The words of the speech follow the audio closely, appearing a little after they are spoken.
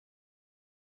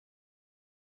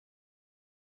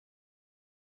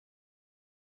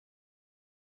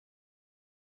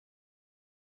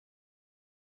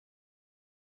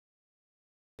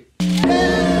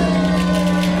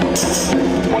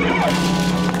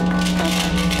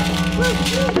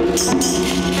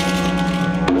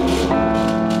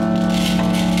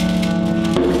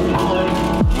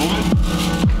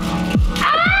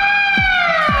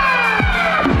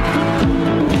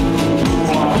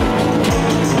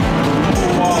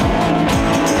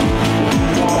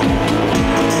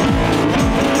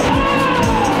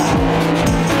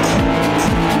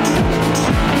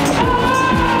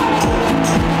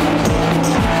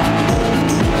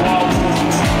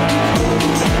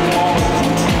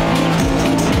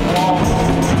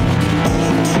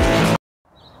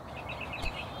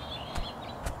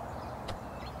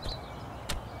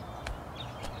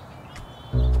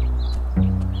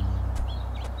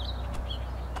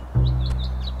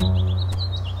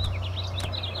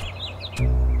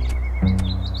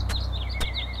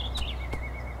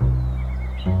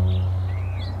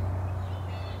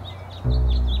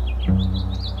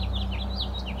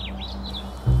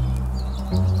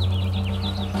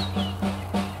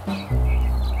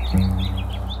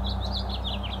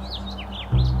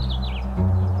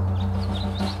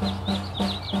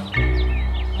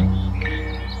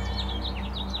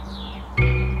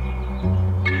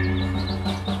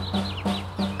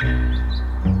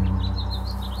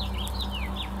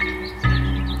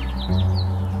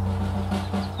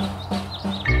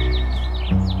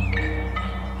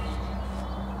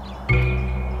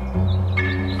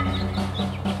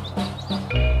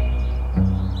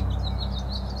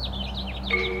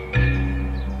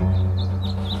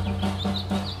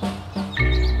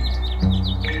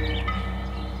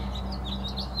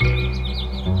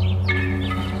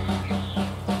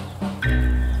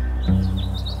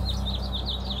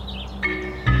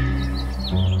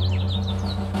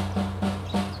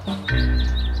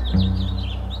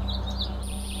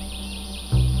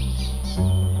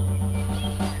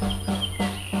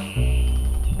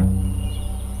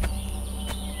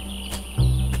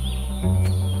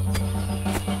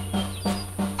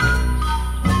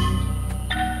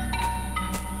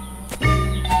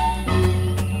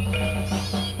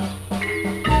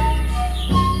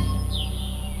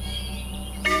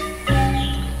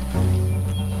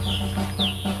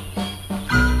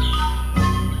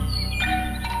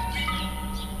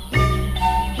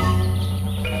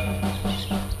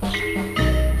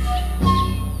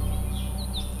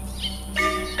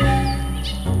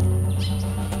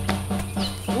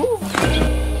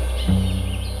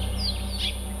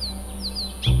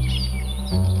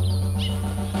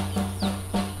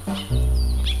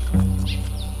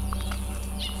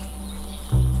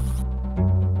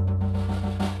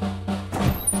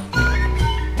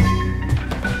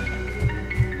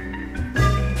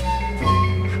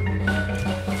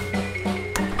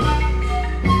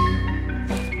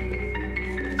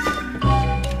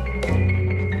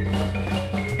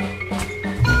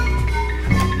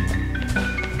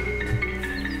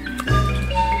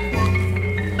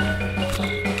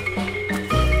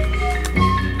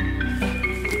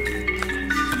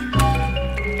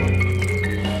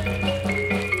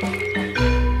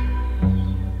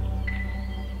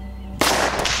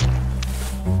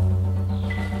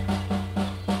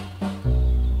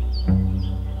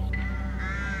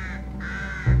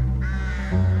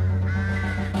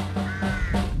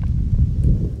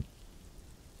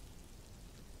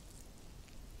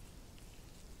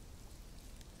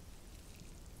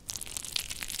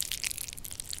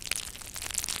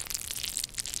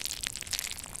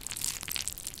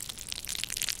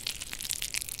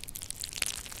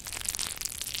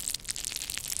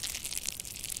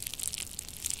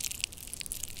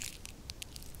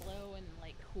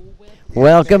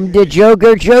Welcome to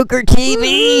Joker Joker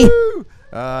TV.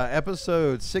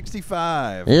 Episode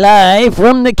 65. Live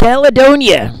from the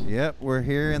Caledonia. Yep, we're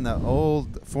here in the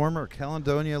old former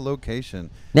Caledonia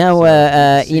location. Now,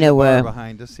 so you know,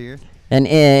 behind us here. An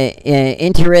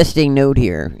interesting note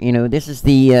here. You know, this is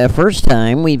the first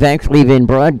time we've actually been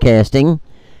broadcasting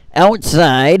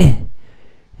outside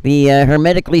the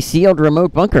hermetically sealed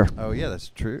remote bunker. Oh yeah, that's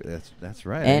true. That's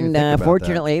right. And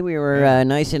fortunately, we were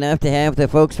nice enough to have the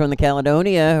folks from the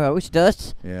Caledonia host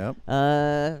us. Yep.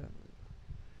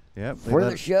 Yep. For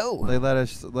the show, they let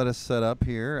us set up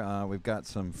here. We've got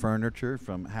some furniture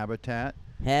from Habitat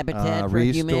for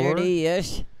Humanity.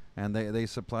 Yes. And they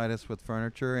supplied us with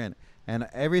furniture, and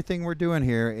everything we're doing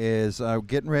here is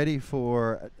getting ready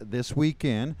for this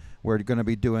weekend. We're going to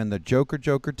be doing the Joker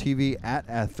TV at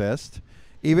Athfest.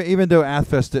 Even though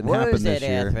Athfest didn't happen this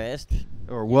year.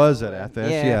 Was at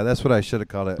Athfest. Yeah, that's what I should have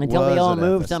called it. Until we all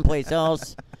moved someplace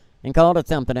else and called it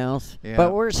something else. Yeah.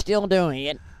 But we're still doing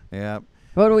it. Yeah.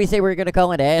 What do we say we're going to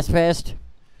call it? Assfest?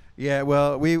 Yeah,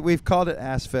 well, we've called it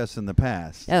Ass Fest in the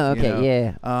past. Oh, okay, you know.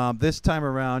 yeah. This time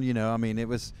around, I mean, it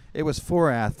was for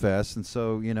Ath Fest, and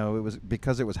so it was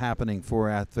because it was happening for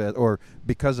Ath Fest, or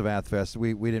because of Ath Fest,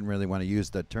 we didn't really want to use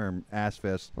the term Ass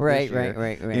Fest. Right.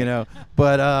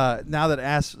 But now that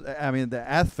the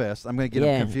Ath Fest, I'm going to get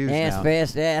them confused Ass now.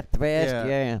 Fest, Ath Fest,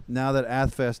 yeah. Now that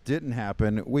Ath Fest didn't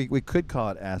happen, we could call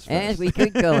it Ass Fest. We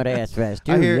could call it Ass Fest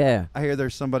too. I hear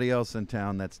there's somebody else in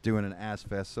town that's doing an Ass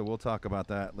Fest, so we'll talk about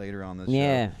that later on this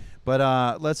Yeah. show.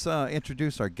 But let's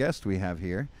introduce our guest we have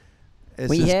here.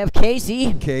 We have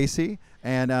Casey. Casey,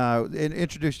 and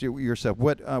introduce yourself.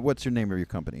 What's your name of your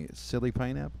company? Silly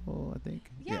Pineapple, I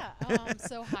think. Yeah.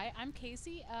 So hi, I'm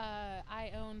Casey.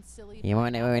 I own Silly. You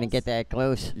want to get that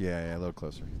close? Yeah, a little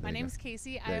closer. My name's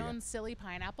Casey. I own Silly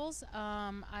Pineapples.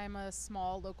 I'm a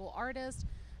small local artist,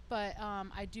 but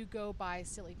I do go by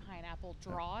Silly Pineapple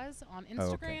Draws on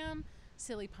Instagram.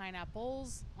 Silly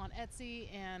Pineapples on Etsy,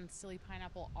 and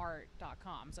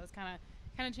sillypineappleart.com. So it's kind of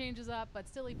changes up, but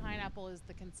Silly Pineapple is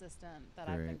the consistent that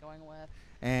I've been going with.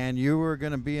 And you were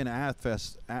going to be an Ath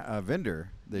Fest vendor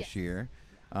this year,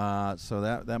 so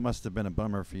that must have been a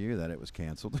bummer for you that it was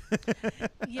canceled.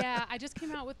 Yeah, I just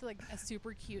came out with like a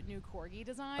super cute new corgi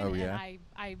design, and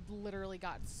I literally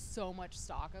got so much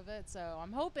stock of it. So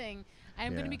I'm hoping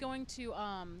I'm going to be going to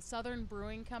Southern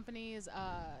Brewing Company's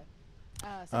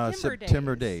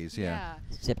September Days, yeah.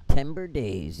 September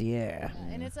Days, yeah.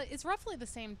 And it's roughly the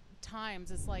same times.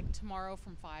 It's like tomorrow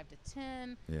from 5 to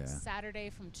 10,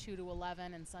 Saturday from 2 to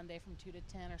 11, and Sunday from 2 to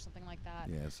 10 or something like that.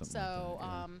 Yeah, something so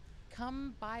like that,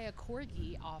 come buy a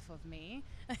corgi off of me.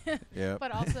 Yep.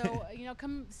 But also,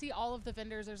 come see all of the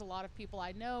vendors. There's a lot of people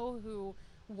I know who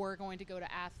were going to go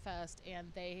to Ath Fest,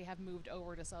 and they have moved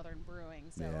over to Southern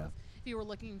Brewing. So if you were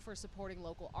looking for supporting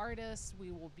local artists,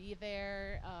 we will be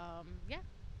there.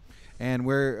 And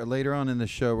we're later on in the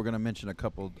show, we're going to mention a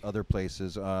couple other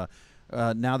places.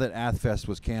 Now that Ath Fest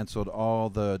was canceled, all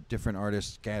the different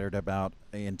artists scattered about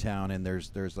in town, and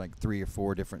there's like 3 or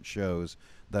 4 different shows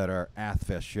that are Ath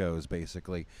Fest shows,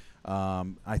 basically.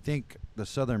 I think the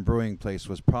Southern Brewing place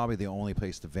was probably the only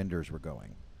place the vendors were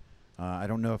going. I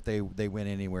don't know if they went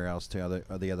anywhere else to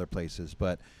the other places,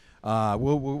 but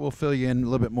we'll fill you in a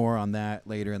little bit more on that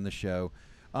later in the show.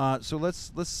 So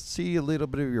let's see a little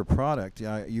bit of your product.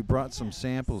 You brought some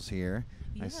samples here.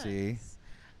 I see.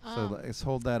 So let's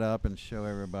hold that up and show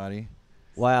everybody.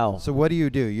 Wow. So what do? You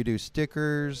do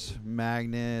stickers,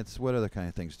 magnets. What other kind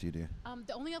of things do you do?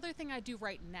 The only other thing I do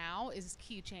right now is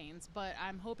keychains, but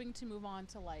I'm hoping to move on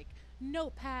to like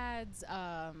notepads,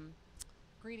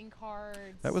 greeting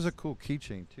cards. That was a cool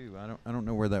keychain too. I don't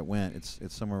know where that went.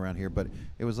 It's somewhere around here, but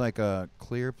it was like a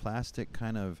clear plastic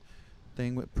kind of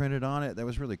thing with printed on it. That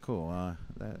was really cool.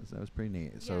 That was pretty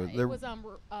neat. Yeah, so it was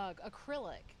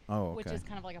acrylic, which is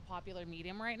kind of like a popular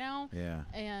medium right now. Yeah.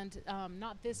 And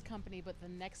not this company, but the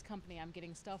next company I'm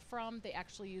getting stuff from, they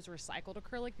actually use recycled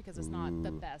acrylic because it's not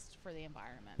the best for the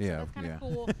environment. Yeah, so that's kind of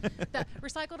cool. The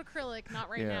recycled acrylic, not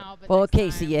right now, but well, next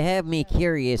okay, so time. you have me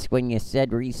curious when you said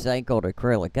recycled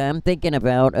acrylic. I'm thinking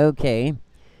about, okay,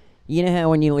 you know how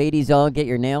when you ladies all get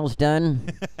your nails done,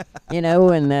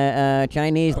 and the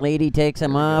Chinese lady takes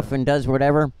them off and does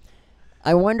whatever.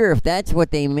 I wonder if that's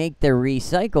what they make the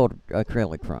recycled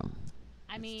acrylic from.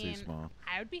 I mean,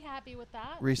 I would be happy with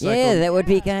that. Yeah, that would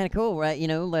be kind of cool, right?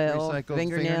 The old Recycled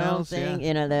fingernail thing,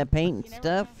 yeah. The paint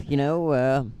stuff,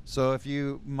 So if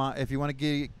you want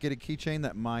to get a keychain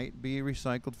that might be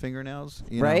recycled fingernails,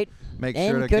 right? Make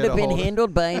and sure to could get have been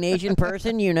handled by an Asian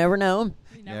person. You never know.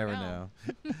 You never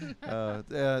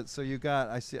know. So you got.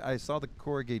 I saw the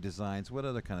corgi designs. What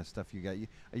other kind of stuff you got?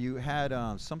 You had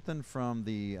something from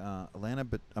the Atlanta,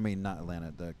 but I mean not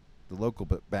Atlanta. The local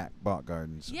Bach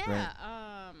Gardens. Yeah. Right?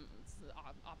 It's the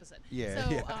opposite. Yeah.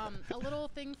 So a little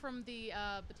thing from the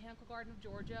Botanical Garden of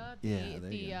Georgia.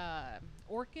 The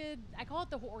orchid. I call it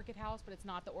the Orchid House, but it's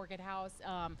not the Orchid House.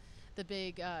 The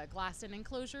big glassed-in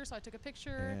enclosure. So I took a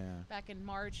picture back in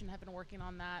March and have been working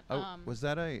on that. Oh, was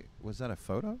that a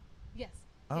photo? Yes.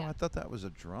 Oh, yeah. I thought that was a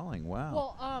drawing. Wow.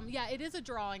 Well, yeah, it is a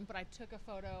drawing, but I took a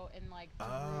photo and like.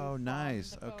 Oh,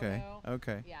 nice. Okay.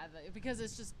 Okay. Yeah, because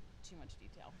it's just too much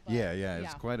detail. But Yeah,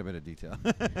 it's quite a bit of detail.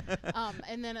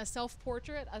 And then a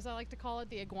self-portrait, as I like to call it,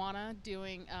 the iguana,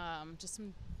 doing just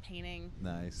some painting.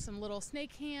 Nice. Some little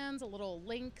snake hands, a little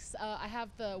lynx. I have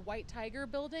the White Tiger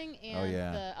building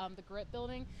and the Grit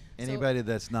building. Anybody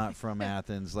that's not from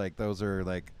Athens, like those are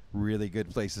like really good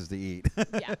places to eat.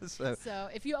 Yeah. So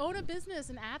if you own a business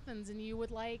in Athens and you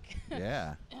would like,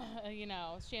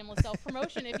 shameless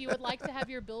self-promotion, if you would like to have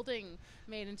your building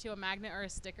made into a magnet or a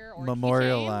sticker or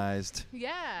memorialized. a keychain,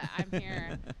 yeah, I'm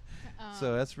here.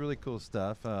 So that's really cool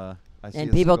stuff. I see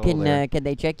And the people skull there. can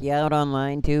they check you out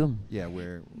online too? Yeah,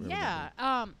 where Yeah.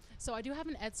 So I do have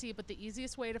an Etsy, but the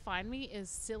easiest way to find me is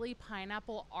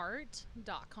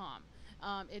sillypineappleart.com.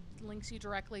 It links you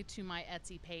directly to my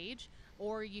Etsy page,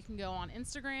 or you can go on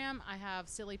Instagram. I have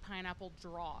Silly Pineapple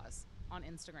Draws on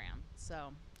Instagram.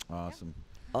 So awesome.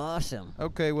 Awesome.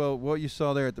 Okay, well, what you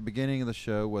saw there at the beginning of the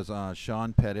show was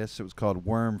Sean Pettis. It was called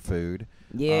Worm Food.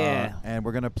 Yeah. And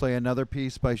we're going to play another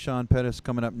piece by Sean Pettis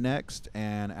coming up next.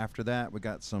 And after that, we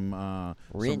got some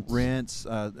Rinsse.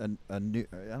 A new,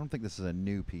 I don't think this is a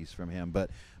new piece from him,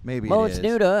 but maybe Well, it is. it's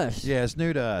new to us. Yeah, it's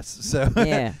new to us. So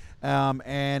Yeah.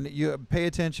 and you pay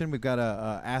attention. We've got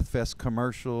a Athfest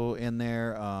commercial in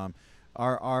there.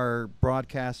 Our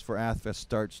broadcast for Athfest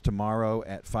starts tomorrow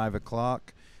at 5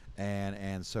 o'clock.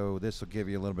 And so this will give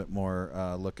you a little bit more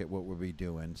look at what we'll be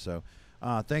doing. So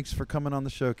thanks for coming on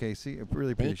the show, Casey. I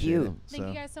really appreciate it. Thank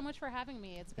you guys so much for having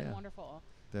me. It's been wonderful.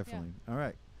 Definitely. Yeah. All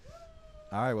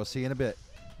right. We'll see you in a bit.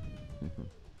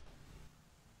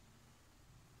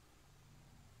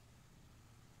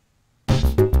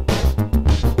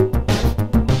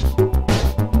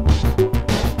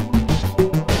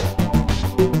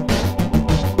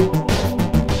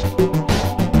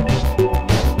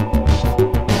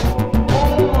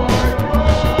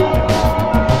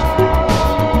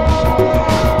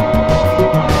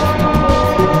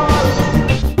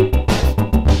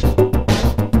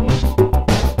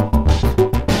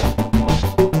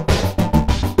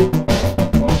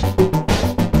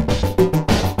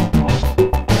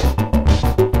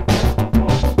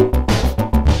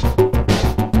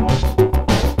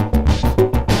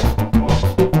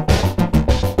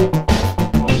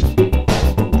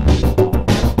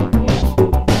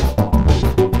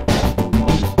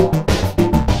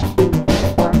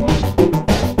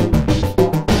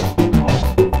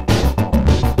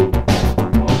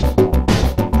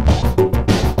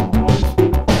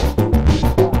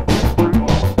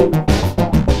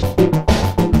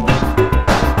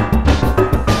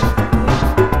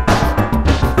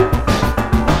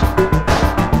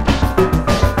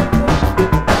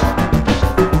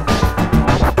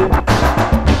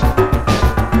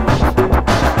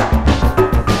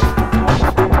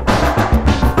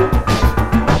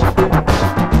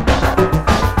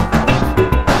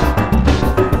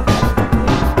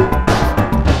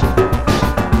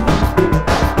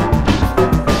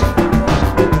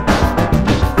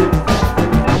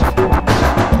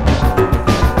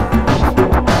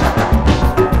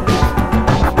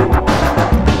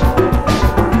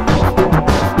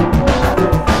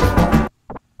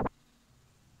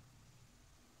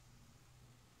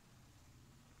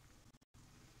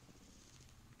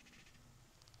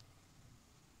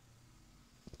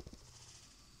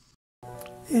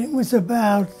 It was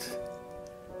about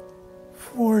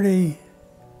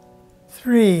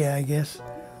 43, I guess.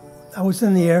 I was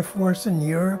in the Air Force in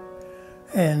Europe,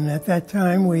 and at that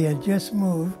time we had just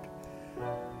moved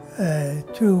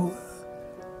to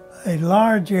a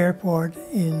large airport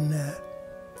in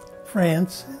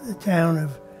France, the town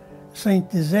of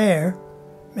Saint-Nazaire.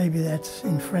 Maybe that's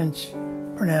in French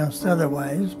pronounced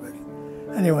otherwise, but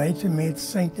anyway, to me it's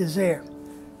Saint-Nazaire.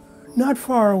 Not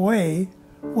far away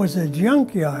was a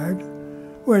junkyard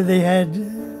where they had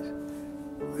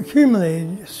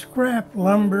accumulated scrap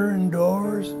lumber and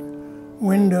doors,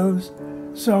 windows.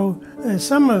 So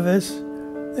some of us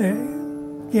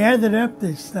gathered up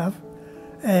this stuff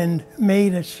and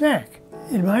made a shack.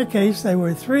 In my case, there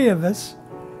were 3 of us.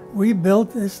 We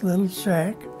built this little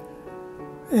shack.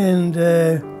 And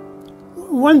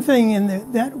one thing in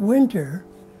that winter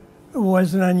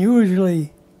was an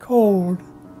unusually cold.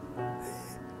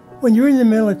 When you're in the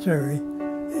military,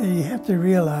 you have to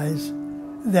realize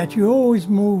that you always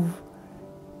move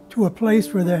to a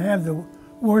place where they have the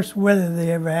worst weather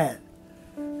they ever had.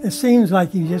 It seems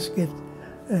like you just get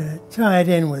tied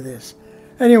in with this.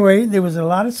 Anyway, there was a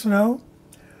lot of snow,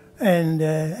 and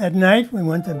at night we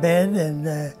went to bed,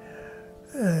 and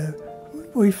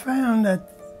we found that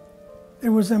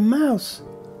there was a mouse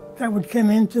that would come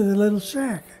into the little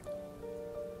shack.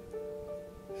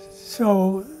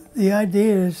 So the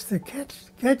idea is to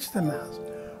catch the mouse.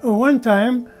 Well, one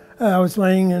time I was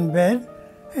laying in bed,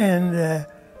 and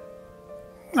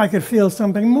I could feel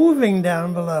something moving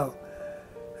down below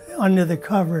under the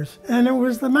covers, and it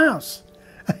was the mouse.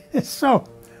 So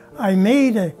I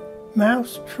made a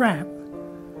mouse trap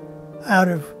out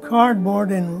of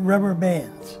cardboard and rubber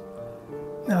bands.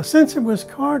 Now, since it was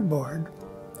cardboard,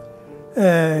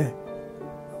 as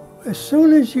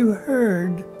soon as you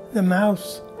heard the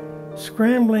mouse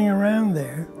scrambling around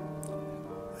there,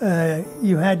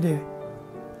 you had to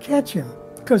catch him,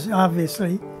 because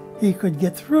obviously he could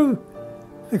get through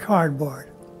the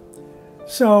cardboard.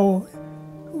 So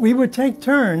we would take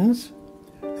turns,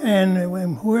 and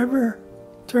when whoever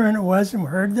turn it was and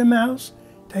heard the mouse,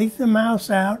 take the mouse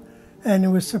out, and it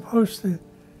was supposed to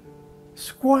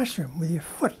squash him with your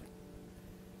foot.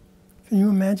 Can you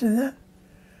imagine that?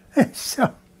 And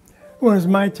so when it was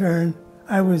my turn,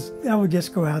 I would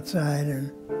just go outside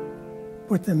and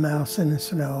put the mouse in the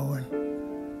snow, and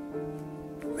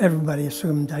everybody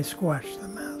assumed I squashed the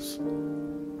mouse.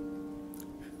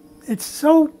 It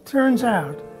so turns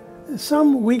out,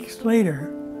 some weeks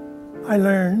later, I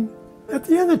learned that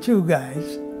the other two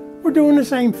guys were doing the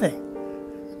same thing.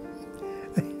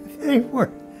 They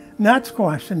were not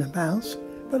squashing the mouse,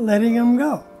 but letting him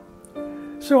go.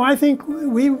 So I think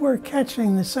we were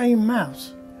catching the same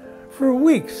mouse for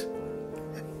weeks.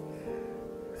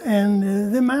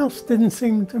 And the mouse didn't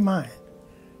seem to mind.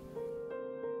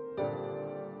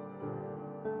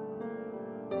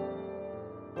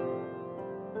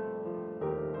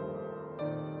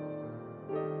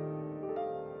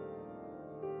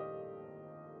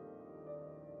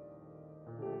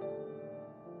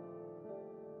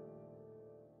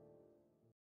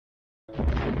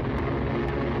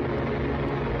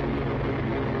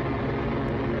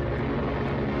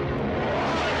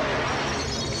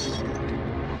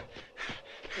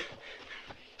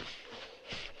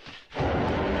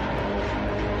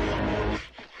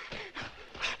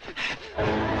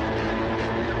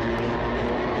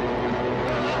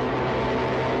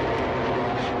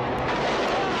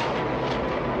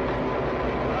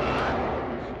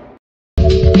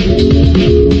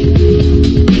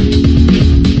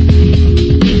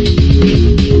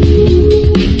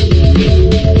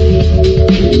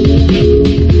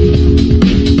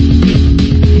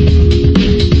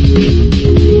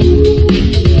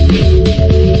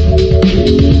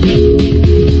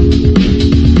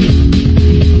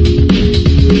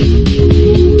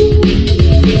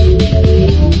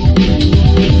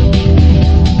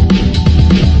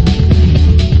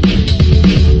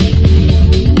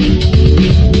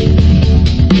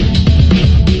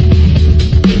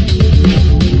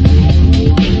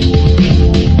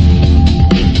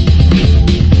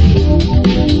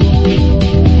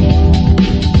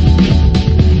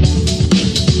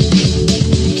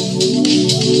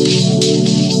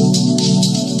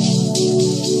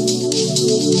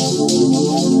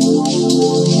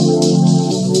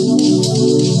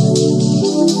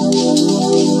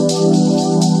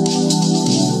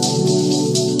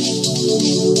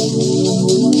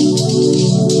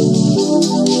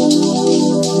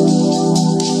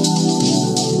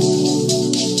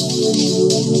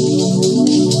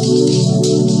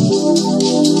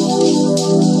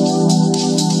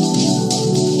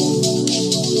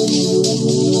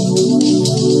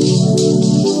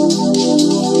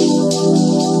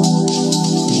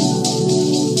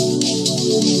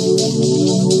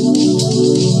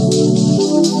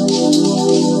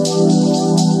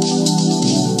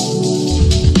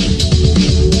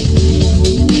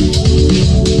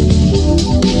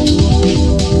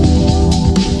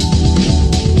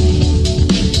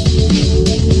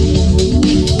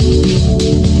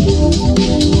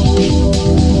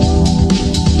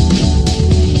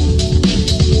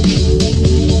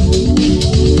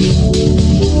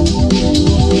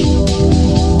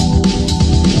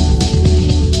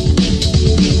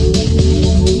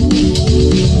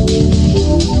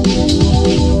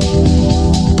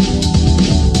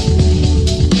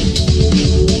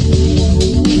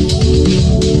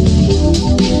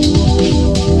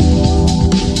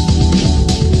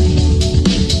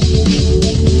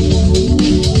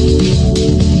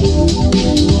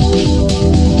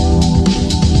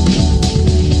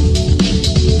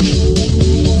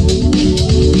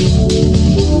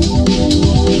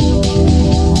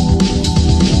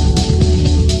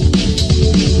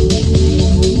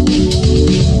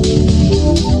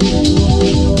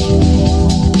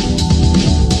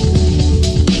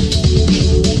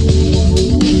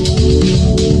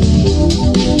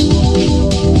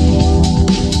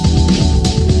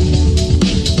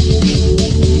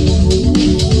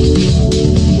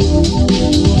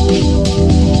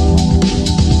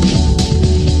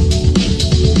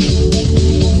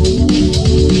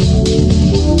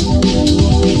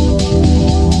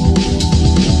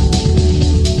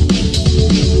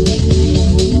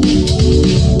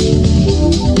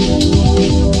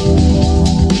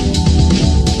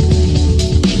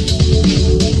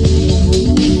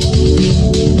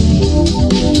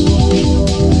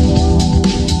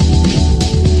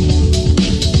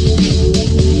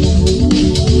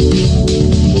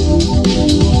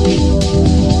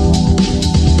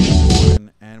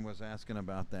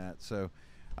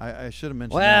 I should have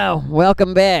mentioned. Wow,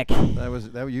 welcome back.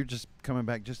 That you're just coming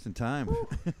back just in time.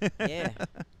 Yeah.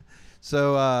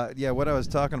 So yeah, what I was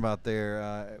talking about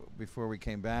there before we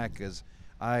came back is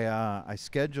I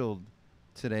scheduled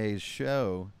today's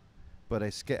show, but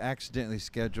I accidentally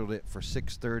scheduled it for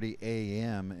 6:30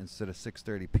 a.m. instead of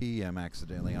 6:30 p.m.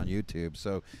 accidentally on YouTube.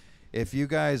 So if you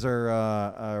guys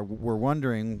were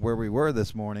wondering where we were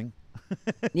this morning.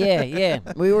 Yeah,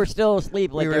 we were still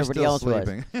asleep like everybody else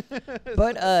sleeping. was.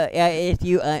 But if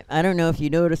you, I don't know if you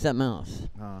noticed something else.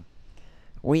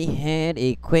 We had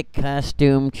a quick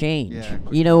costume change. Yeah,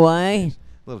 you know why? A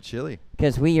little chilly.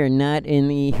 Because we are not in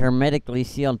the hermetically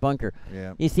sealed bunker.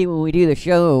 Yeah. You see, when we do the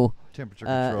show, temperature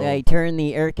control. I turn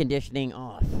the air conditioning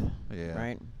off. Yeah.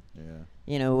 Right. Yeah.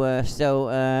 You know,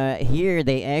 so here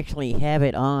they actually have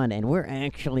it on, and we're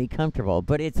actually comfortable,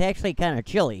 but it's actually kind of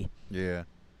chilly. Yeah.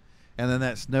 And then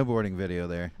that snowboarding video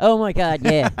there. Oh my God,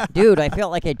 yeah. Dude, I felt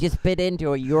like I just bit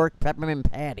into a York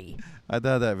peppermint patty. I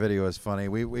thought that video was funny.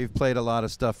 We've played a lot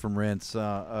of stuff from Rinsse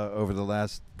over the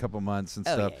last couple months and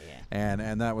stuff. Yeah.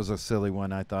 And that was a silly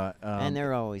one, I thought. And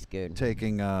they're always good.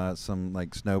 Taking some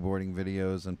like snowboarding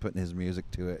videos and putting his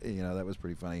music to it. You know, that was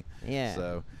pretty funny. Yeah.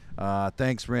 So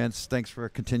thanks, Rinsse. Thanks for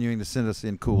continuing to send us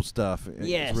in cool stuff.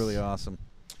 Yes. It's really awesome.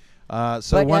 So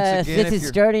but, once again, since it's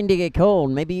starting to get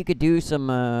cold, maybe you could do some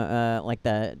like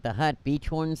the hot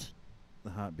beach ones. The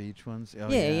hot beach ones?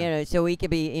 Oh, yeah, you know, so we could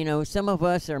be, you know, some of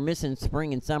us are missing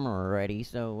spring and summer already,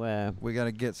 so we got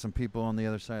to get some people on the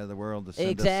other side of the world to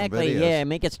send us some videos. Exactly, yeah,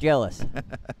 make us jealous.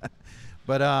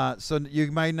 But so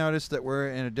you might notice that we're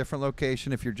in a different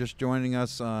location if you're just joining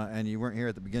us and you weren't here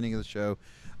at the beginning of the show.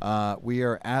 We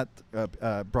are at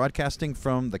broadcasting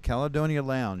from the Caledonia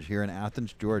Lounge here in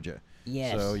Athens, Georgia.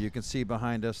 Yes. So you can see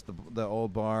behind us the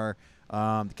old bar.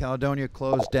 The Caledonia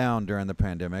closed down during the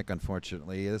pandemic,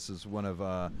 unfortunately. This is one of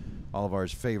all of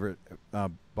ours favorite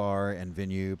bar and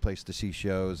venue, place to see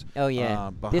shows. Oh,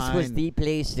 yeah. This was the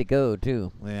place to go,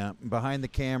 too. Yeah. Behind the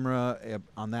camera,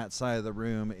 on that side of the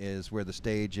room, is where the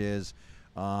stage is.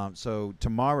 So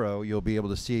tomorrow you'll be able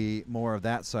to see more of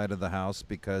that side of the house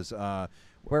because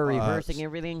we're reversing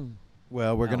everything.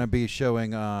 Well, we're going to be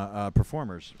showing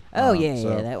performers. Oh, yeah,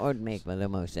 that would make the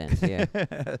most sense, yeah.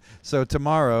 So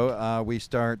tomorrow we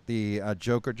start the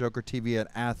Joker TV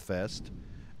at Athfest,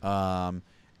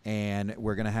 and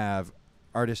we're going to have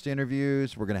artist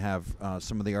interviews. We're going to have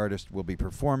some of the artists will be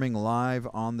performing live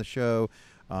on the show.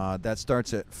 That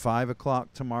starts at 5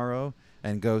 o'clock tomorrow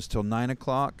and goes till 9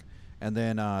 o'clock. And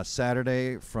then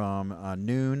Saturday from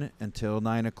noon until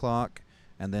 9 o'clock.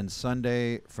 And then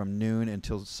Sunday from noon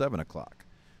until 7 o'clock.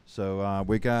 So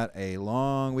we got a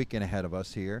long weekend ahead of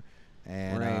us here,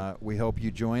 and we hope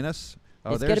you join us.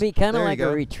 Oh, it's going to be kind of like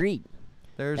a retreat.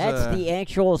 That's the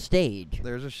actual stage.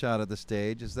 There's a shot of the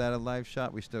stage. Is that a live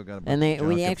shot? We still got a bunch And of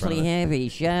we actually have a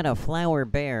shot of Flower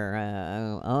Bear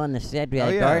on the set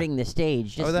guarding the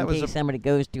stage, just in case somebody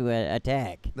goes to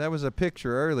attack. That was a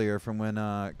picture earlier from when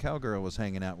Cowgirl was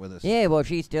hanging out with us. Yeah, well,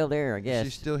 she's still there, I guess.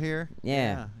 She's still here?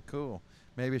 Yeah. Cool.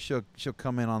 Maybe she'll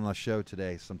come in on the show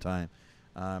today sometime.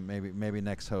 Maybe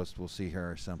next host we'll see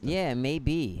her or something. Yeah,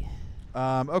 maybe.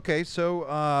 Okay,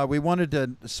 so we wanted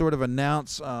to sort of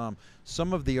announce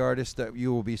some of the artists that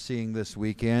you will be seeing this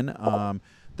weekend.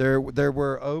 There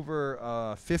were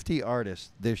over 50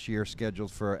 artists this year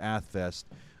scheduled for Athfest.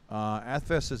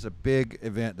 Athfest is a big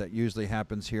event that usually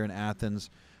happens here in Athens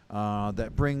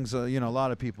that brings a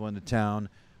lot of people into town.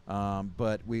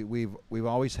 But we've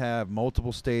always have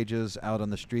multiple stages out on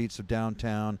the streets of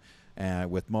downtown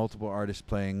with multiple artists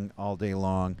playing all day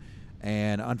long.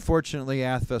 And unfortunately,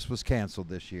 Athfest was canceled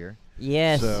this year.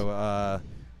 Yes. So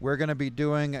we're going to be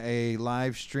doing a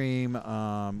live stream.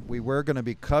 We were going to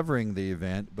be covering the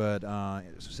event, but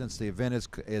since the event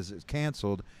is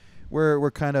canceled,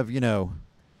 we're kind of,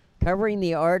 covering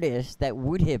the artists that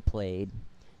would have played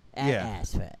at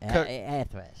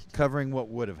Athfest. Covering what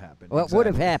would have happened. What would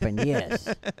have happened, yes.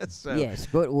 So,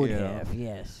 yes, what would have,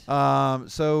 yes.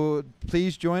 So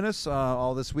please join us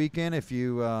all this weekend if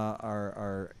you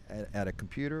are at a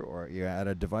computer or you're at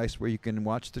a device where you can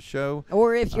watch the show.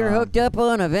 Or if you're hooked up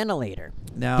on a ventilator.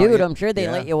 Now, dude, I'm sure they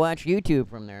let you watch YouTube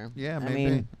from there. Yeah, maybe. I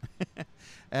mean,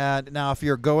 and now if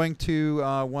you're going to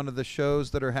one of the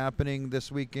shows that are happening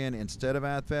this weekend instead of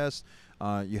Athfest,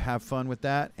 you have fun with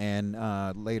that, and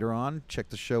later on, check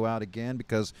the show out again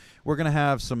because we're going to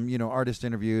have some, artist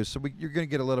interviews. So you're going to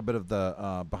get a little bit of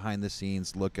the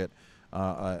behind-the-scenes look at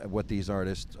what these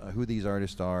artists, who these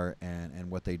artists are, and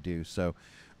what they do. So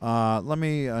let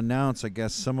me announce, I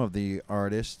guess, some of the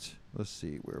artists. Let's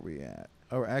see where we at.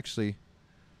 Oh, actually,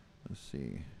 let's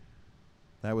see.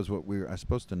 That was what I was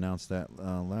supposed to announce that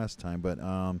last time, but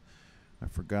I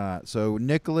forgot. So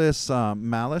Nicholas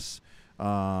Malice,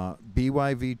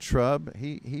 BYV Trub.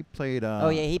 He played. Oh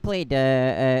yeah, he played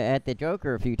at the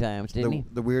Joker a few times, didn't he?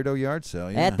 The Weirdo Yard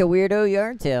Sale. Yeah. At the Weirdo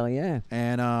Yard Sale, yeah.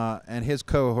 And his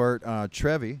cohort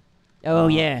Trevi. Oh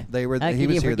yeah. They were. How He could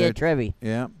was you here. forget Trevi?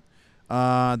 Yeah.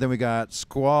 Then we got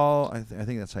Squall. I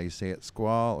think that's how you say it.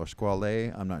 Squall or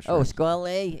Squale. I'm not sure. Oh,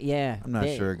 Squale, yeah. I'm not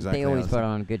sure exactly They how always it's put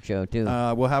on a good show too.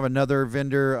 We'll have another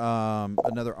vendor,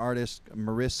 another artist,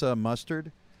 Marissa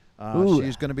Mustard.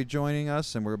 She's going to be joining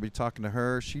us, and we'll be talking to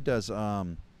her. She does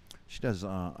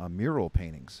mural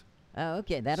paintings. Oh,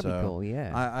 okay, that'll be cool.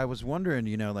 Yeah. I was wondering,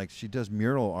 like she does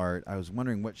mural art. I was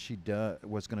wondering what she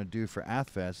was going to do for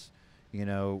AthFest.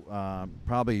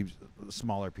 Probably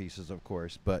smaller pieces, of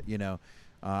course, but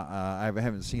I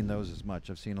haven't seen those as much.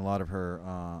 I've seen a lot of her.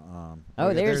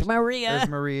 There's Maria. There's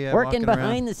Maria working behind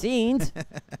around. the scenes.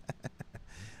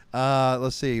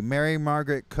 Let's see, Mary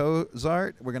Margaret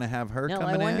Cozart. We're gonna have her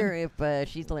coming in. I wonder if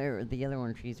she's the other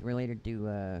one. She's related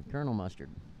to Colonel Mustard.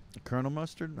 Colonel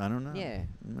Mustard? I don't know. Yeah.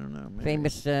 I don't know. Maybe.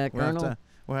 Famous Colonel.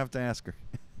 We'll have to ask her.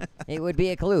 It would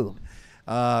be a clue.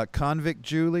 Convict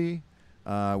Julie.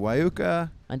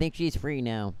 Wayuka. I think she's free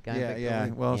now. Yeah.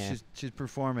 Well, she's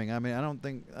performing. I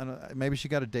mean, maybe she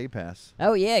got a day pass.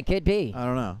 Oh yeah, it could be. I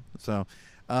don't know. So,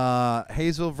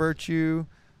 Hazel Virtue,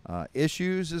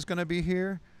 Issues is going to be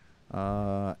here.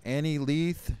 Annie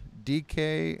Leith,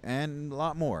 DK, and a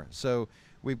lot more. So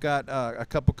we've got a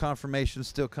couple confirmations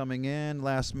still coming in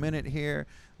last minute here,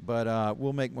 but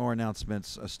we'll make more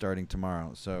announcements starting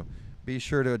tomorrow. So be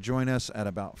sure to join us at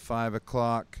about 5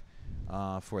 o'clock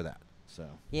for that. So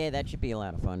yeah, that should be a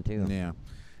lot of fun too. Yeah.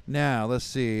 Now let's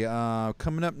see.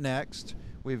 Coming up next,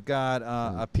 we've got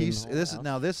a piece. This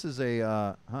is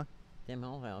a Tim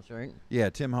Holehouse, right? Yeah,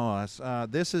 Tim Holehouse.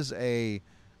 This is a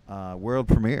world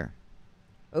premiere.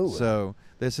 Oh. So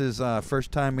this is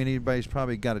first time anybody's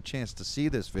probably got a chance to see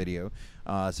this video.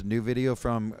 It's a new video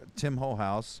from Tim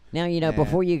Holehouse. Now,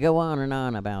 before you go on and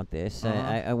on about this,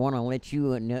 I want to let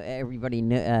you everybody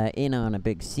in on a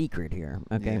big secret here,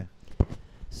 okay? Yeah.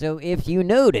 So if you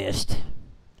noticed,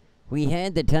 we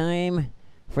had the time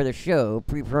for the show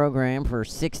pre-programmed for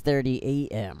 6:30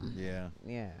 a.m. Yeah.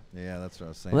 Yeah. Yeah, that's what I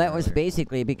was saying. Well, that was earlier.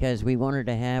 basically because we wanted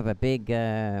to have a big,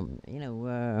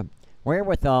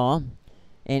 wherewithal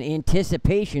and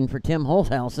anticipation for Tim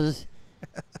Holthouse's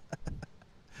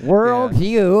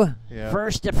Worldview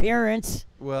first appearance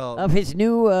of his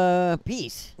new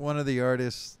piece. One of the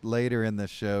artists later in the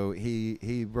show,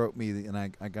 he wrote me, and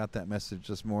I got that message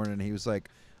this morning. He was like,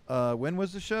 when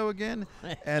was the show again?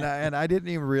 and I didn't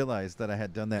even realize that I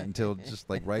had done that until just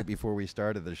like right before we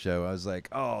started the show. I was like,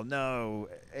 oh no,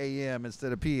 AM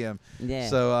instead of PM. Yeah.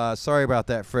 So sorry about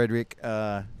that, Frederick.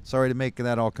 Sorry to make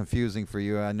that all confusing for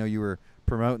you. I know you were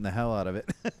promoting the hell out of it.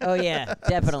 Oh yeah,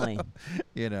 definitely.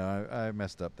 So, I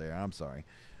messed up there. I'm sorry.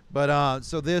 But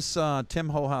so this Tim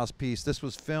Holehouse piece, this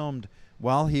was filmed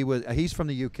while he's from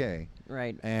the UK.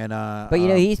 Right. And but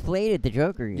he's played at the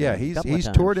Joker. He's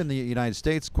toured in the United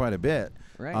States quite a bit.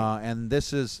 Right. And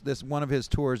this one of his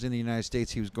tours in the United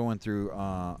States. He was going through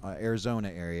Arizona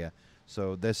area.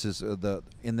 So this is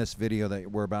in this video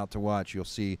that we're about to watch. You'll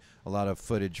see a lot of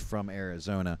footage from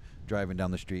Arizona, driving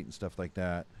down the street and stuff like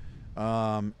that.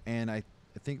 And I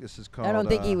think this is called. I don't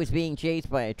think he was being chased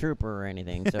by a trooper or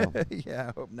anything. So yeah,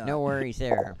 I hope not. No worries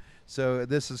there. So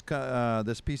this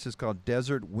piece is called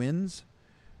Desert Winds.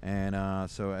 And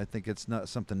so I think it's not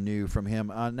something new from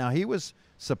him. Now, he was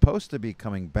supposed to be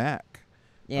coming back.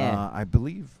 Yeah. I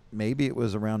believe maybe it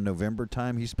was around November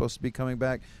time he's supposed to be coming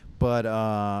back. But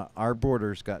our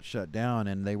borders got shut down,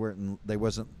 and they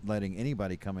wasn't letting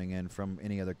anybody coming in from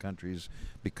any other countries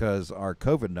because our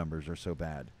COVID numbers are so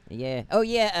bad. Yeah. Oh,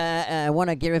 yeah. I want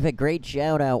to give a great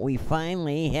shout-out. We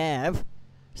finally have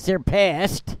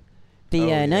surpassed the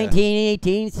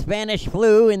 1918 Spanish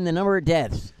flu in the number of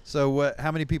deaths. So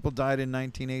how many people died in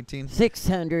 1918?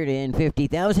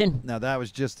 650,000. Now, that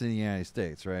was just in the United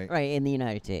States, right? Right, in the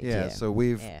United States, yeah. So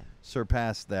we've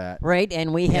surpassed that. Right,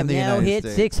 and we have now hit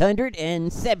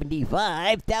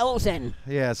 675,000.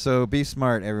 Yeah, so be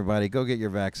smart, everybody. Go get your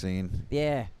vaccine.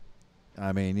 Yeah.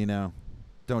 I mean,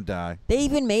 don't die. They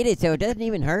even made it so it doesn't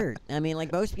even hurt. I mean,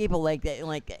 like most people,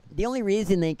 the only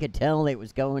reason they could tell it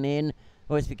was going in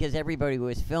was because everybody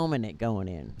was filming it going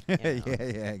in.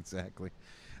 Yeah, exactly.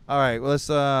 All right, well,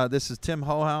 this is Tim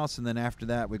Holehouse, and then after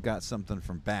that, we've got something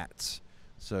from Bats.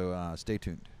 So stay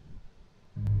tuned.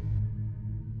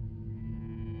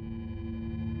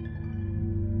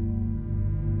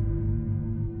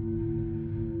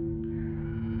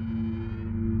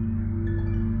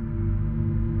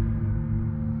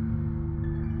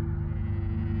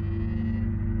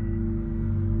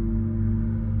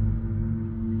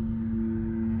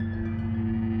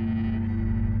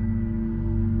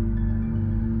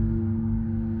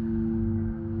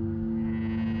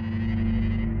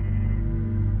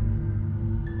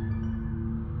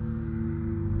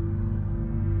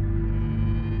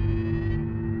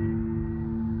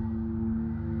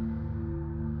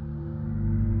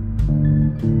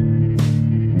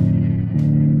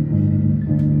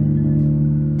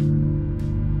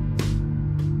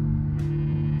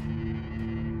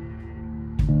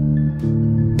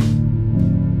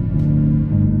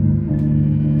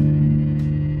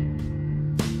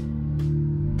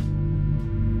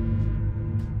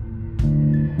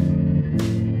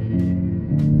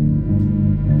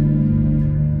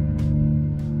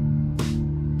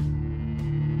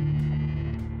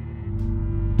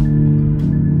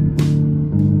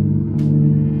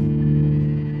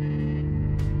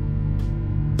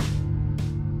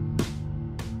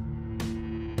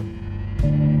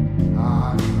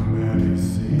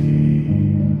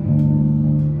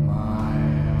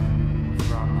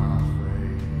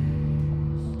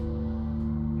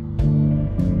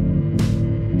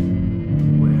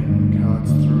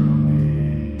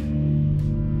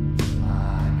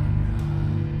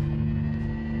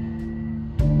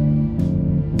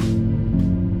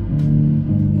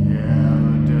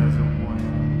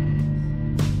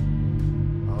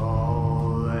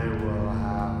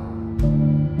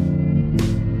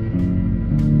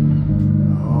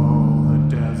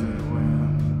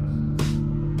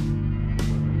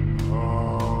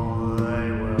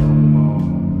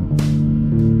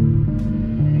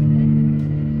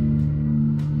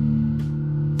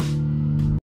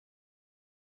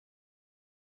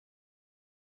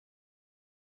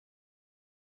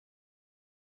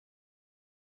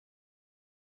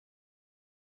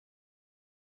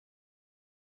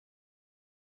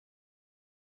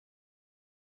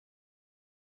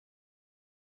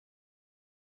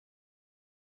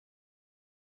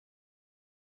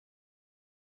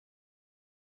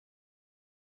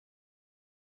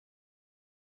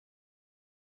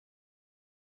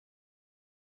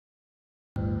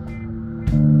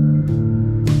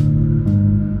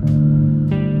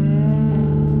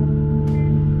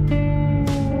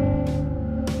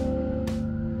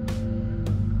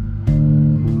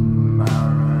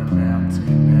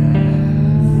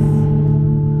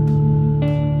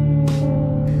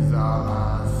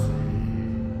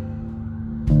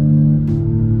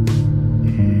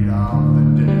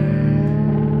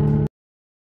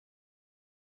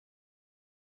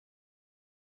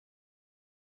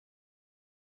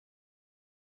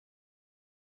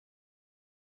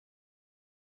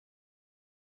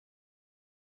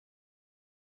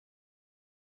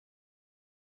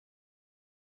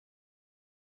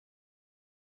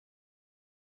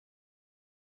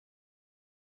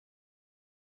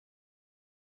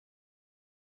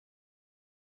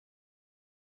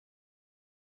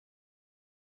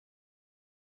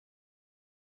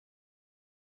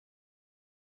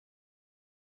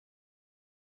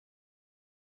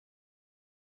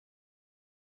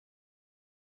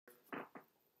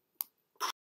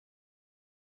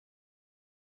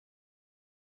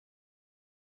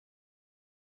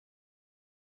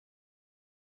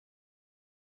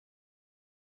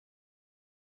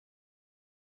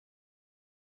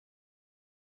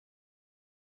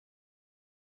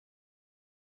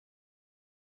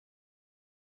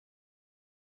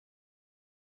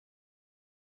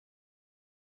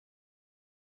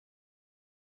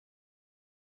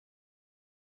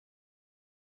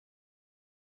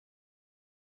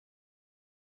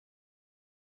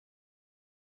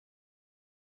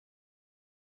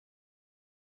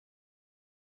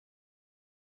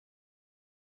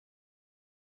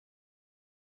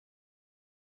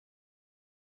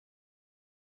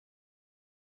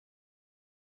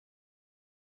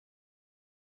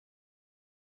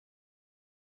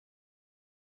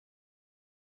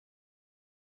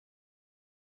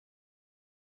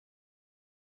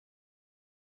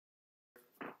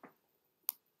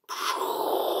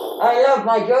 I love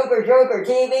my Joker Joker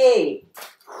TV.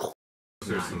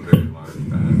 There's some very large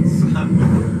bats.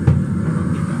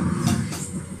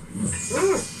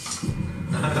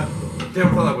 Damn,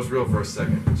 I thought that was real for a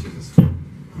second. Jesus.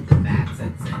 Bats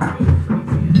and crazy.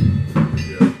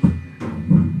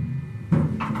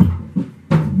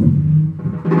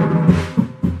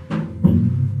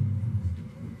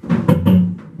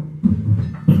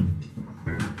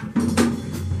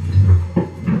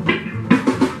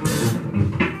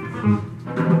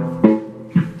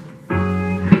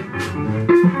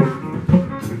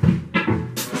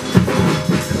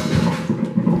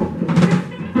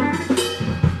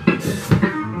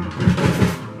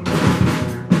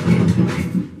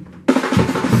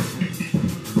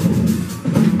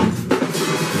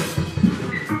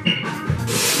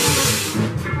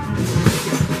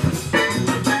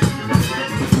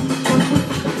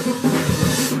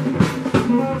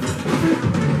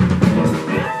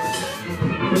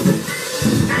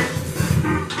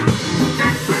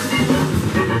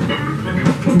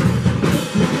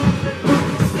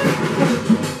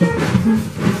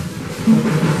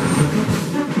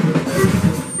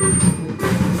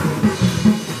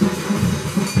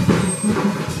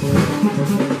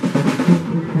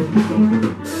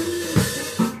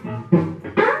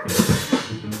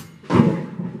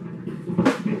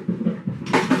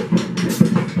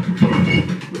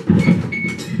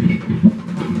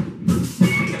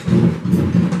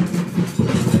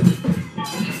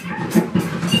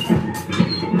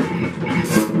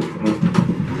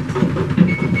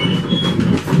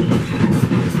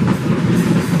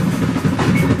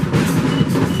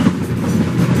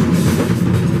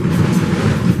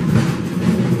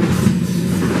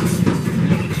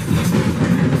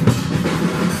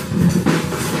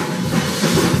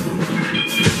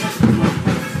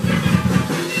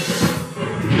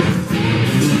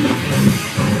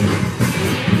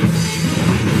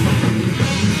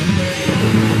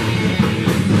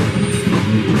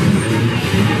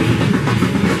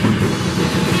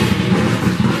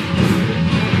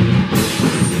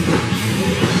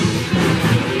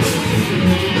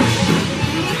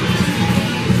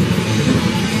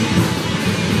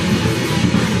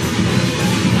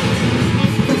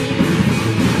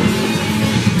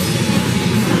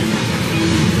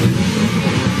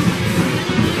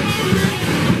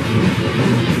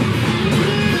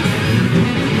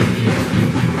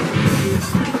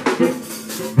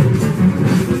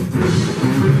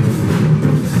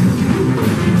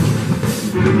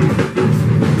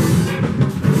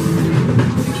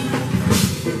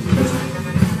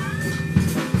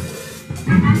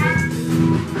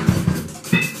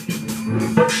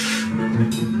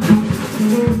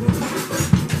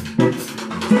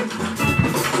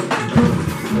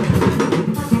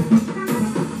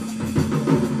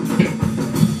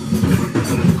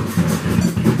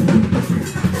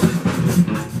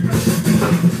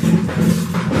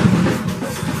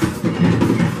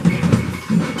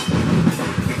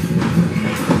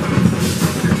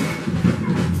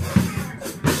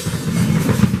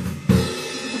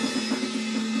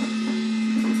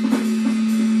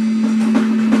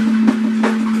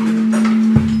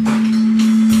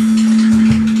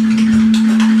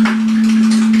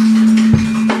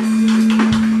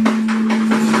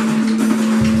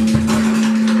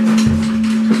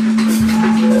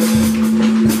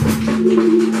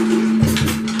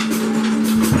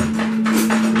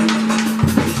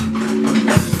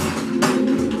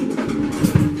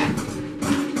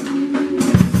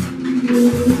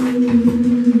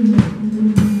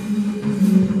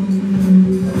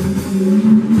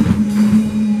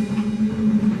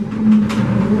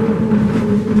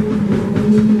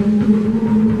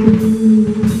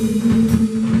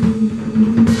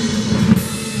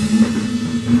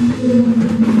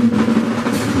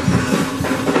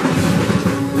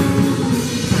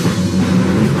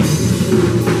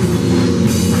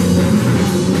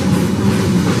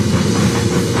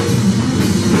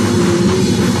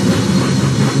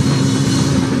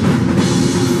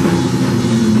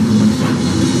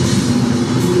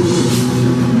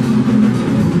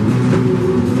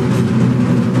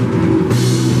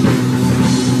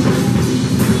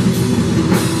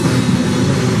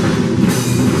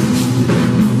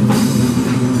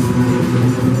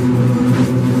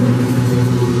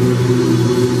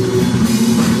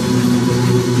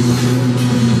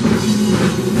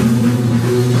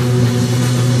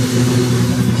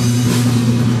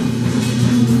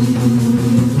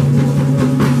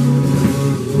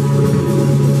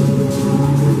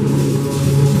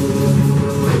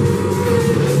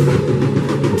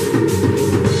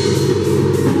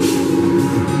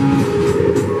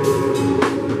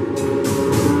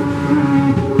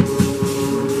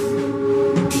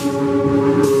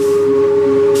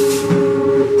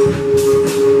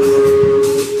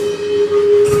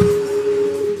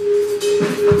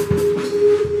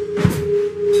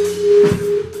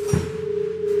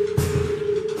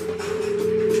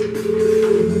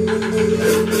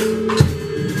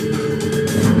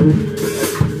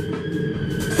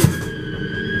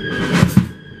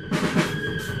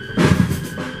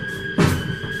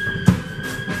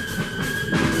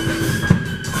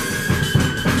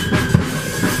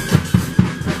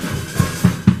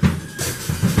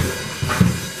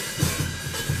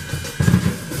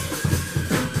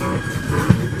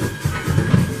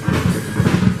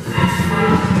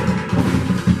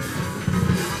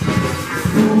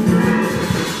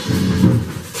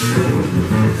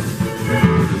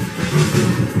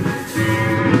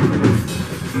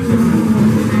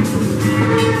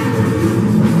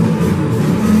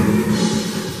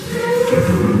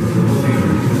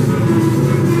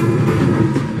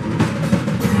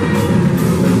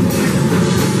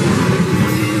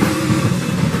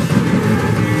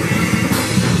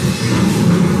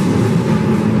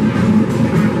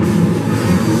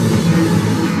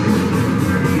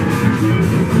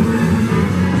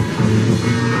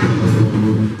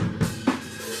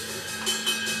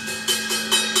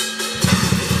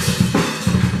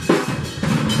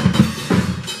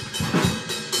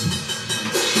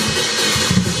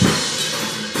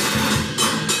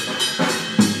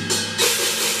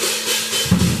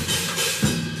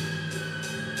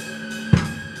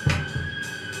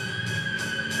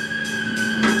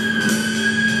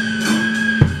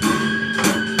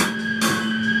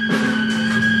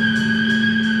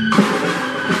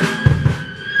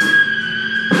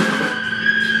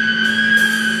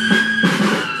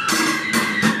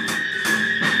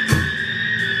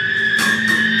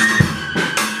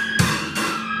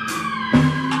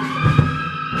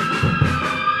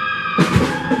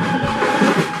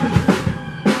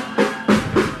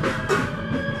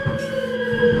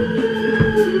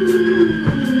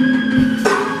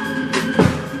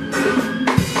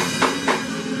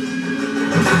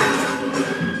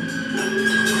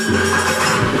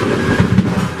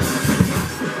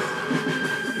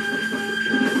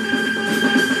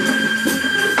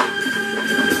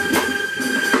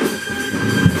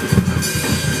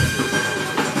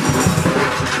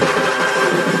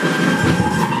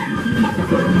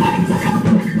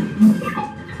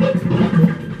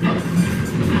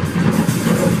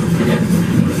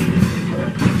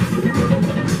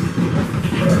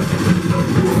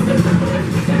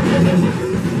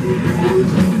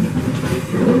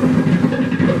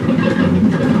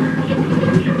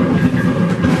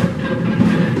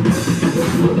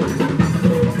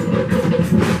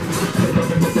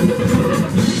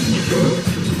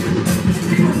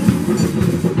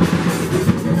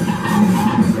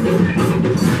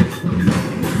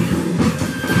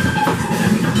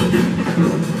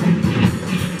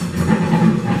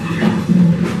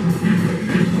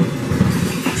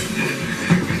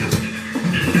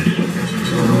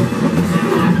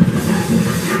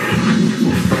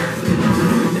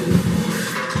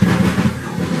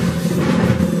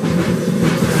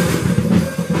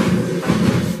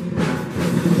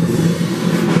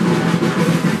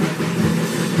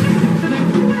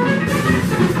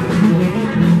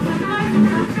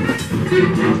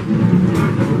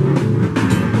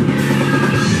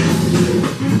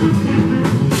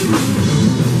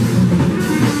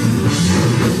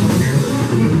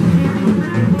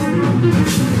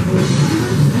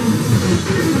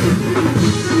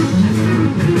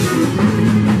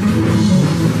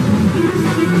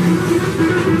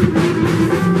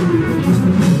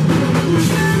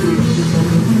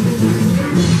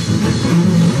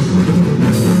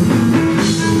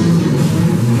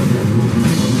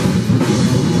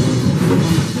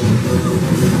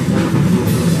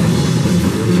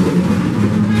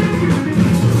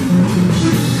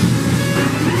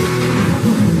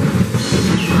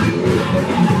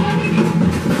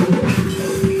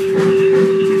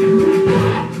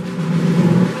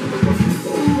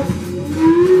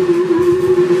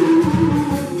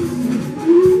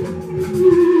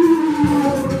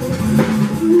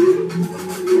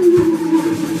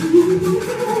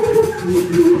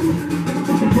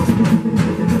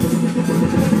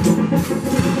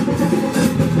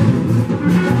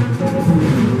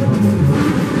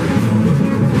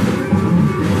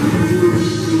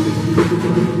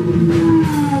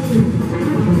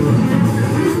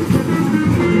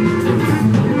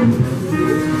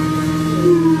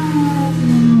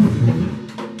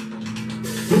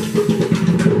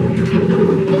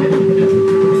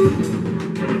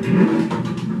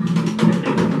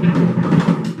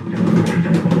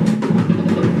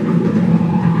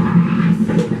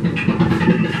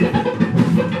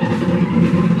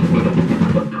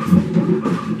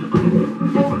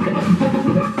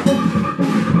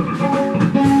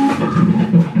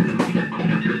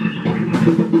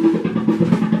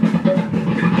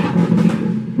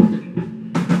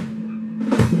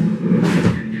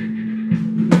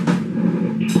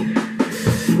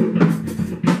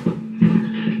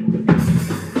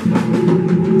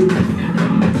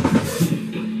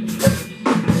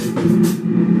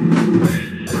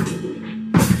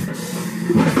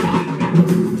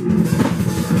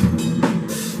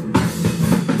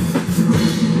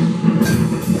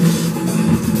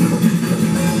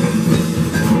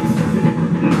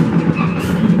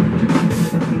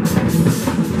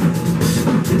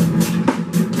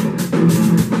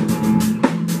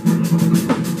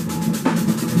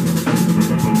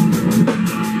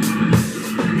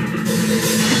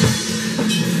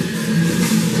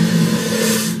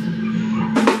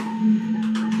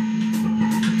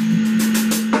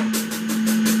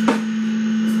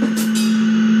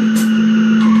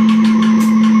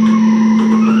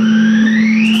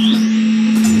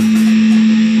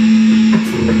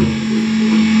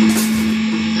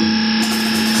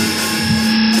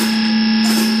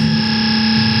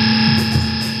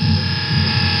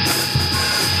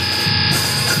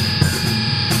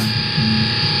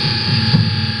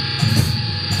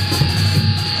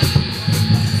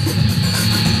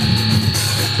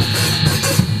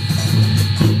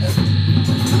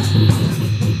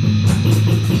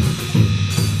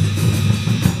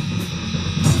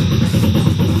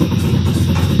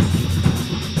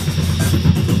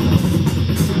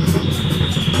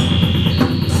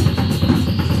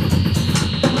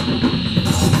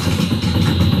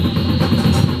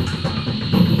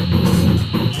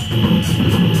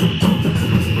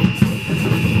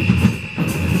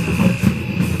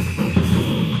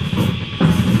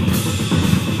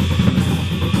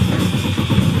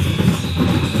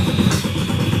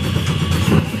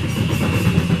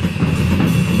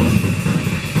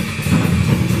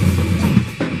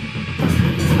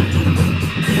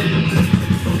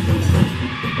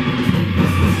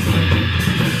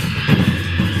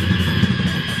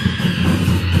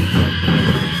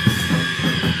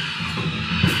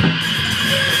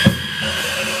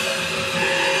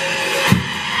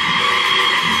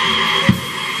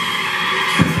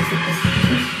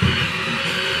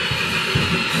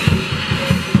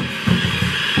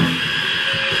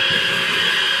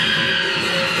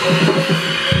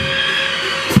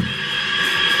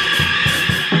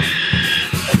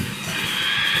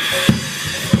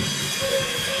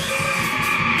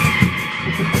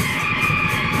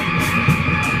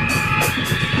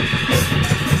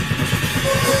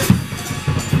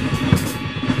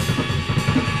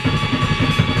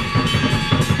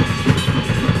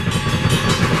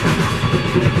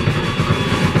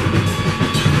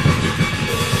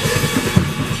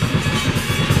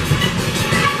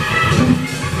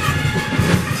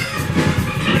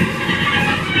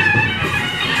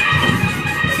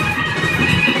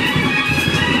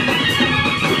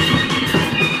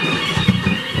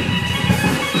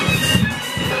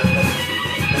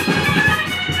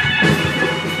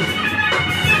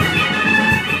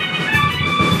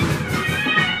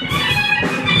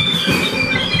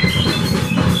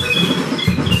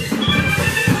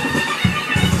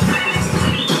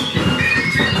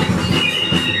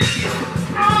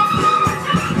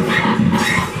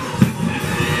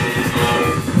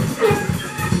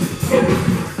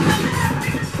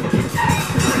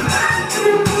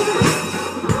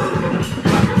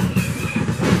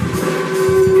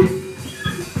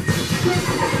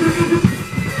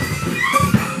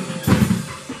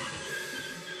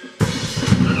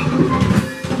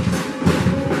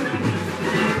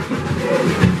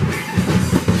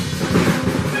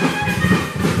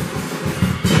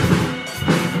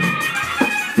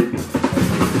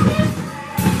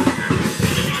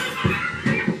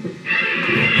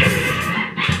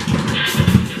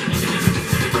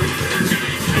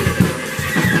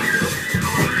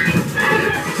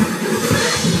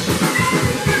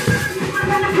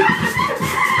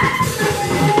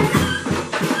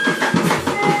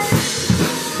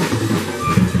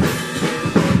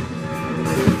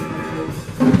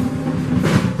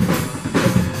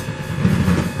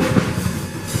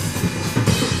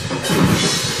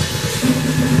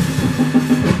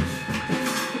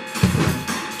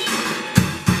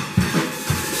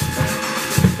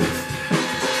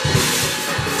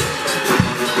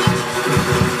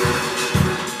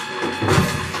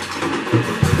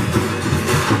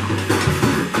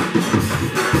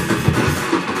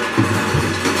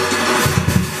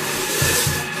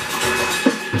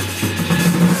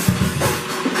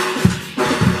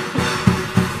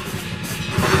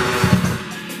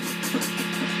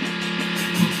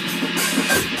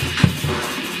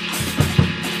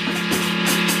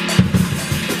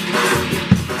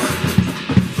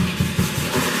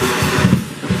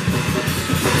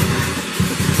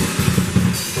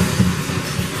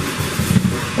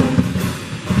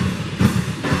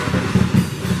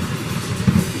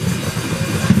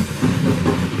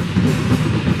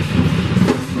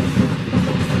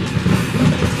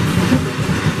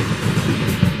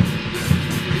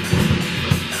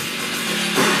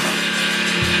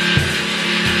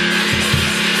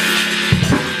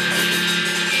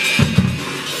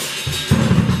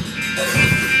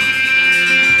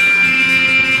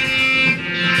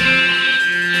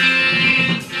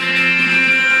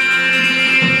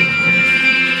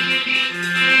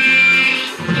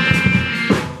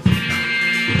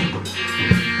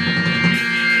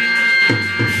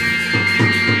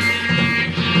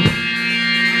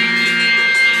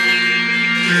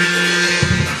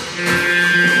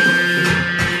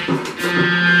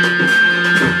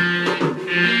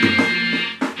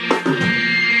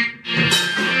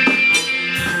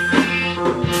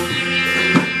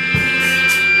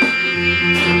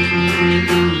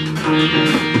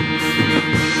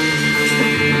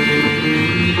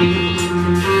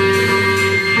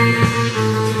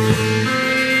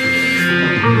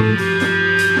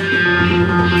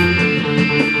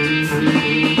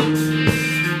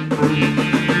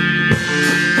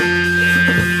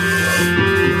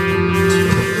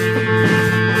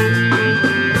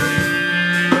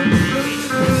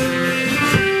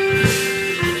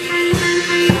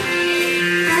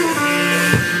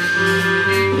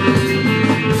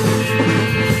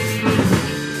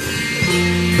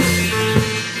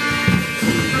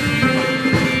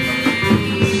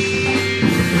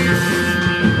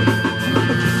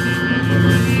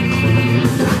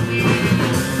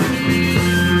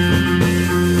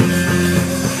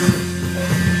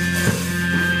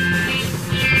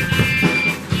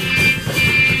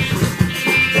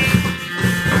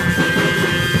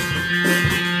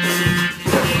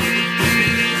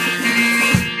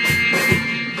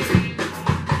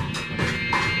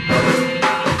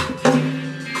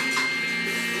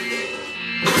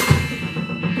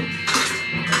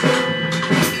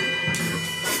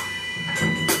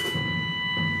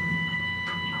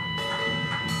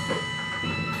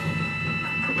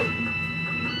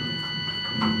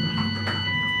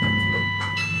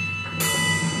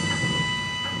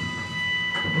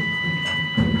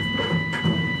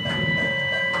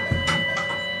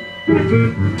 Oh,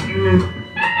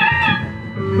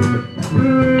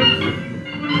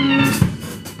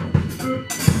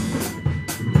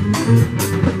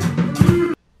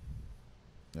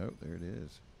 there it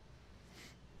is.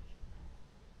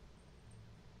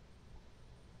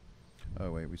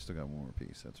 Oh, wait, we still got one more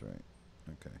piece. That's right.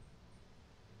 Okay.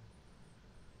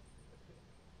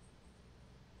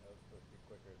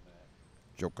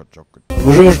 Joker, Joker.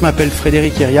 Bonjour, je m'appelle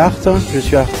Frédéric Iriarte, je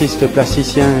suis artiste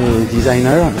plasticien et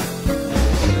designer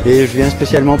et je viens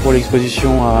spécialement pour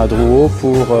l'exposition à Drouot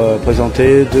pour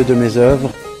présenter 2 de mes œuvres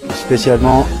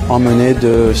spécialement emmenées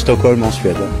de Stockholm en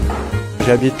Suède.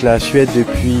 J'habite la Suède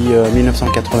depuis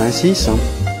 1986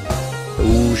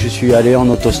 où je suis allé en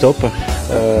autostop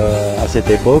à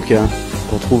cette époque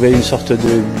pour trouver une sorte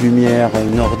de lumière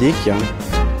nordique.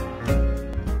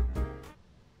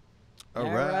 All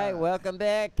All right. right, welcome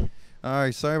back. All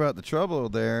right, sorry about the trouble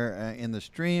there in the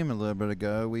stream a little bit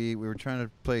ago. We were trying to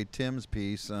play Tim's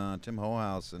piece, Tim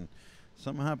Holehouse, and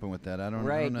something happened with that. I don't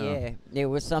Right, know. yeah. There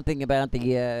was something about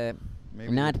the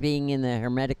Maybe not being in the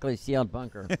hermetically sealed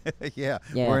bunker. yeah,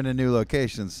 Yeah. we're in a new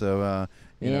location, so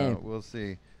you Yeah. know, we'll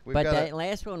see. We've But got that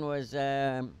last one was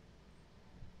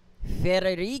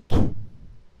Frédéric.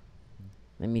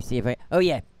 Let me see if I. Oh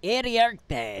yeah,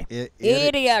 Iriarte.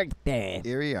 Iriarte.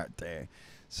 Iriarte.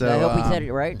 So So I hope we said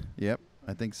it right. Yep,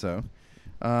 I think so.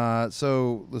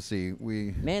 So let's see.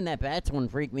 Man, that bats one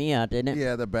freaked me out, didn't it?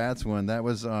 Yeah, the Bats one. That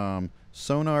was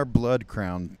Sonar Blood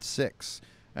Crown 6.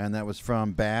 And that was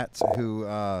from Bats, who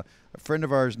a friend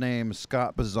of ours named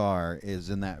Scott Bazaar is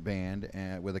in that band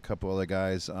with a couple other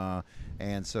guys.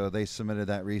 And so they submitted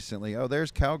that recently. Oh,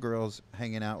 there's Cowgirls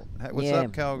hanging out. What's Yeah.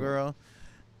 up, Cowgirl?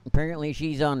 Apparently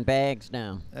she's on bags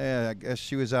now. Yeah, I guess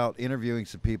she was out interviewing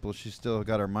some people. She's still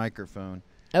got her microphone.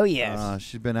 Oh yes.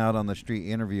 She's been out on the street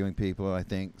interviewing people, I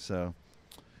think. So.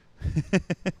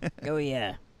 Oh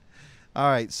yeah. All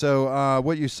right. So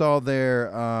what you saw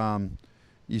there,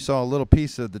 you saw a little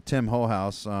piece of the Tim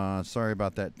Holehouse. Sorry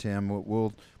about that, Tim.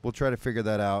 We'll try to figure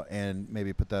that out and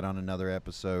maybe put that on another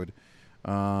episode.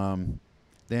 Then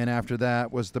after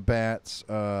that was the Bats,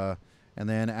 and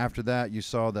then after that you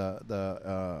saw the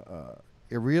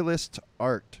IRREALIST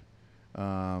art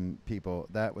people.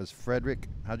 That was Frederick.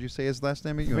 How'd you say his last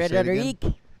name? You wanna say it again?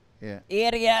 Frédéric Yeah.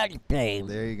 Iriarte.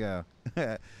 There you go.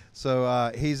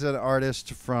 So he's an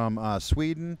artist from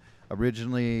Sweden,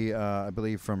 originally I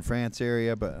believe from France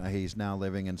area, but he's now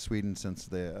living in Sweden since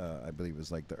the I believe it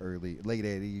was like the late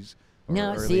 80s. Or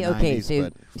No, early see, okay, 90s, so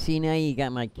but see now you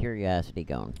got my curiosity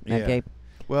going. Yeah. Okay.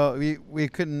 well, we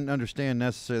couldn't understand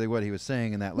necessarily what he was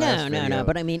saying in that last No, video.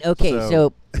 but I mean, okay,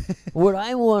 so what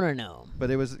I want to know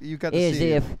but it was you got to is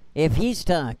see if he's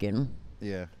talking,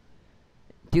 yeah.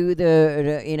 do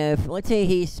the you know, if, let's say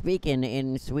he's speaking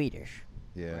in Swedish.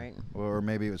 Yeah. Right. Or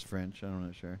maybe it was French. I'm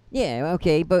not sure. Yeah,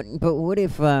 okay, but what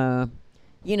if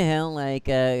you know, like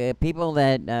people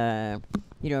that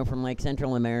you know, from like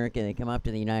Central America, they come up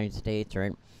to the United States,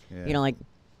 right? Yeah. You know, like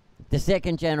the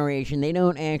second generation, they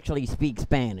don't actually speak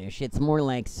Spanish. It's more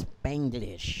like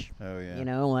Spanglish. Oh yeah. You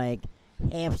know, like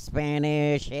half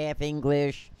Spanish, half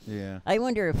English. Yeah. I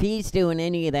wonder if he's doing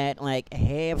any of that, like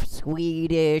half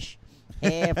Swedish,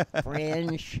 half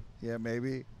French. Yeah,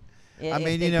 maybe. I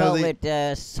mean, they you know, call they-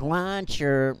 it swanch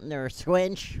or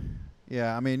swench.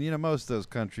 Yeah, I mean, you know, most of those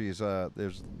countries,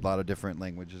 there's a lot of different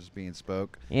languages being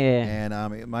spoke. Yeah.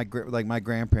 And my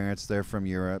grandparents, they're from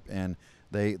Europe, and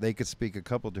they could speak a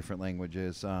couple different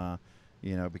languages,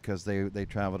 you know, because they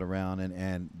traveled around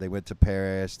and they went to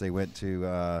Paris, they went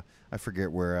to I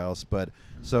forget where else, but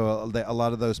so a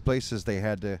lot of those places they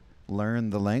had to learn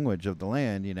the language of the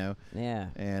land, you know. Yeah.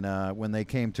 And when they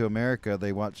came to America,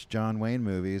 they watched John Wayne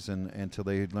movies until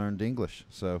they learned English.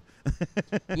 So.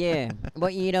 Yeah.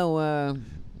 But you know,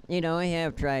 I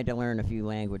have tried to learn a few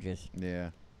languages.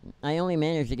 Yeah. I only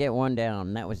managed to get one down,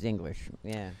 and that was English.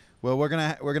 Yeah. Well, we're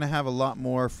gonna have a lot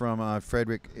more from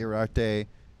Frédéric Iriarte.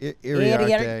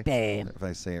 Iriarte. If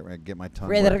I say it right, get my tongue.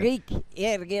 working. Frédéric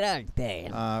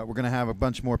Iriarte. We're gonna have a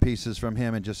bunch more pieces from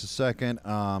him in just a second.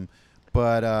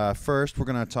 But first, we're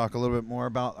gonna talk a little bit more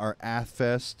about our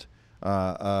AthFest,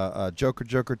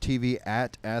 Joker TV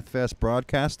at AthFest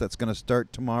broadcast. That's gonna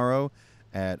start tomorrow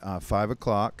at 5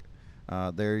 o'clock.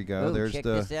 There you go. Oh, There's check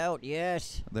the this out.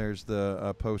 Yes. There's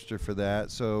the poster for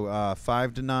that. So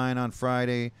 5 to 9 on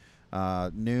Friday,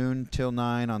 noon till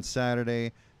 9 on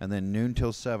Saturday, and then noon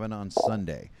till 7 on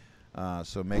Sunday.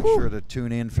 So make sure to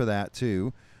tune in for that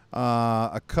too.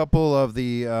 A couple of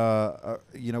the,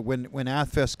 you know, when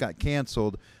AthFest got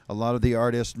canceled, a lot of the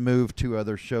artists moved to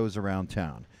other shows around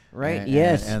town. Right. And,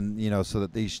 yes. And you know, so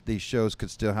that these shows could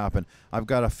still happen. I've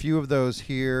got a few of those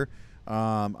here.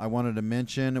 I wanted to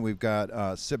mention we've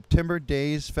got September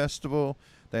Days Festival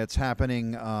that's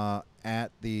happening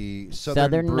at the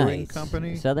Southern Brewing Nights.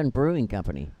 Company. Southern Brewing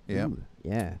Company. Yep. Ooh,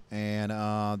 yeah.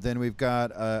 And then we've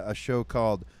got a show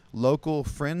called Local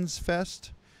Friends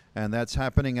Fest, and that's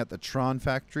happening at the Tron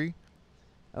Factory.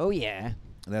 Oh, yeah.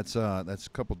 That's a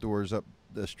couple doors up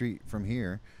the street from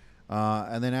here.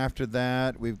 And then after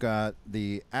that, we've got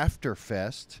the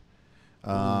Afterfest.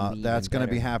 That's going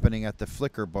to be happening at the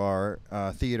Flicker Bar,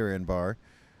 Theater and Bar.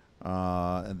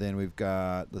 And then we've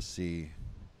got, let's see,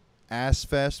 Ass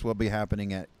Fest will be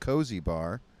happening at Cozy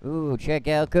Bar. Ooh, check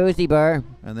out Cozy Bar.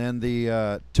 And then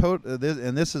the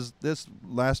this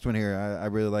last one here, I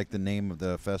really like the name of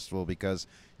the festival because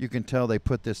you can tell they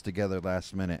put this together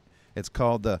last minute. It's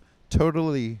called the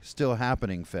Totally Still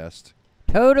Happening Fest.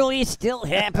 Totally Still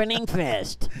Happening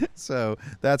Fest. So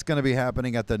that's going to be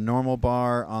happening at the Normal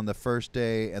Bar on the first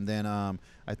day, and then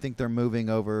I think they're moving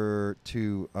over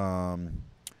to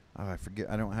I forget.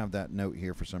 I don't have that note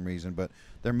here for some reason, but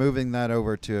they're moving that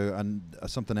over to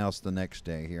something else the next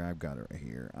day. Here, I've got it right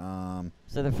here.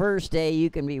 So the first day you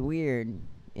can be weird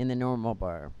in the Normal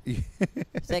Bar.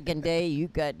 Second day you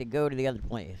got to go to the other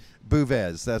place.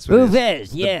 Bouvez, that's what it is. Bouvez,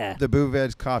 yeah. The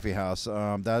Bouvez Coffee House.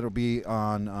 That'll be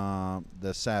on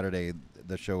the Saturday.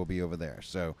 The show will be over there.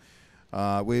 So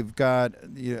we've got,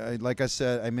 like I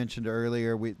said, I mentioned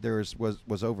earlier, there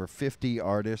was over 50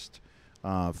 artists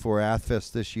for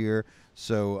Athfest this year.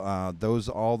 So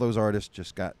all those artists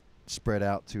just got spread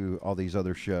out to all these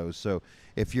other shows. So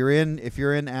if you're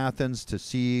in Athens to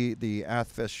see the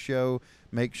Athfest show,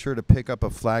 make sure to pick up a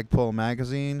Flagpole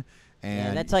magazine.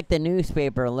 And that's like the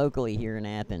newspaper locally here in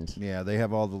Athens. Yeah, they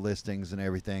have all the listings and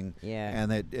everything. Yeah.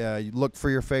 And that you look for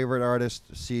your favorite artist,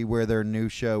 see where their new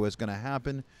show is going to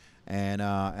happen.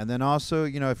 And then also,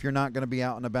 if you're not going to be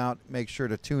out and about, make sure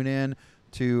to tune in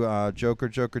to Joker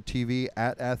TV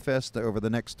at Athfest over the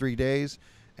next 3 days.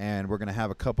 And we're going to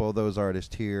have a couple of those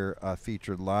artists here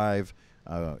featured live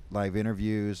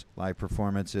interviews, live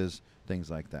performances, things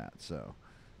like that. So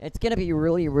it's going to be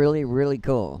really, really, really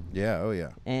cool. yeah, oh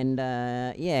yeah. And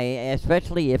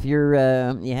especially if you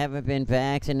haven't been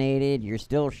vaccinated, you're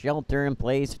still shelter in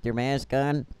place with your mask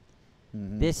on.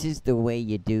 Mm-hmm. This is the way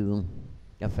you do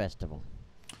a festival,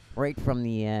 right from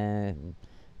the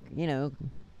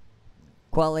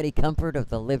quality comfort of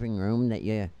the living room that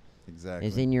Exactly.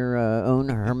 is in your own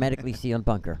hermetically sealed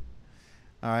bunker.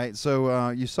 All right, so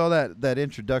you saw that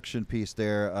introduction piece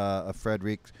there of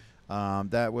Frédéric.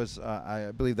 That was,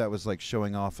 I believe that was like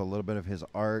showing off a little bit of his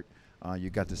art. You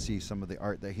got to see some of the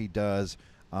art that he does,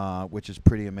 which is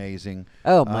pretty amazing.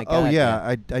 Oh, my God. Oh,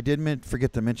 yeah, I did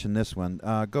forget to mention this one.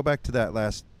 Go back to that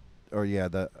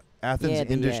the Athens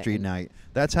Industry Night.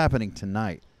 That's happening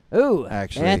tonight. Ooh,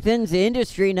 actually. Athens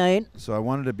Industry Night. So I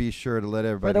wanted to be sure to let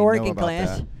everybody For the know working about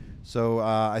class. that. So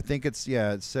I think it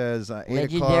says 8 o'clock.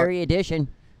 Legendary edition.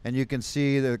 And you can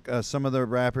see some of the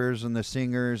rappers and the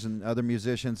singers and other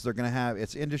musicians. They're going to have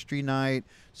it's industry night,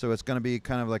 so it's going to be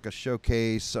kind of like a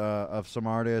showcase of some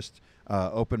artists,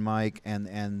 open mic, and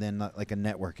then like a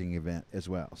networking event as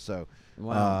well. So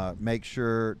make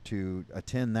sure to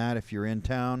attend that if you're in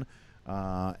town.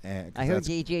 I heard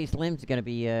DJ Slim's going to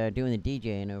be doing the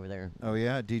DJing over there. Oh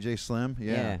yeah, DJ Slim.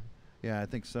 Yeah, I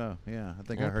think so. Yeah, I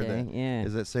think I heard that. Yeah.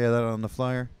 Does it say that on the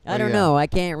flyer? I don't know. I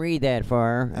can't read that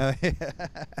far.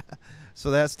 So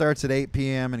that starts at 8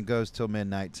 p.m. and goes till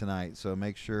midnight tonight. So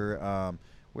make sure.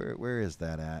 Where is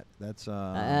that at? That's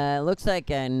looks like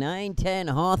 910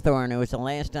 Hawthorne. It was the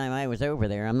last time I was over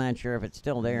there. I'm not sure if it's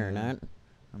still there or not.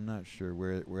 I'm not sure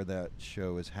where that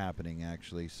show is happening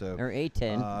actually. So or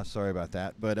 810. Sorry about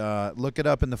that. But look it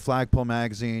up in the Flagpole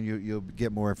magazine. You'll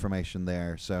get more information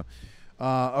there. So.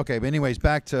 Okay, but anyways,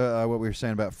 back to what we were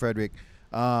saying about Frédéric.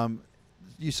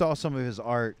 You saw some of his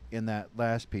art in that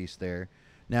last piece there.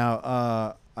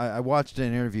 Now, I watched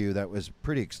an interview that was a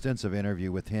pretty extensive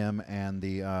interview with him and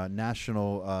the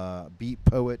National Beat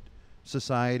Poet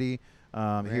Society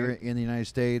here in the United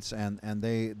States, and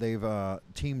they've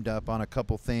teamed up on a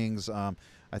couple things. I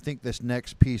think this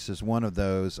next piece is one of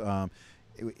those.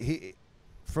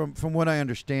 From what I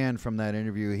understand from that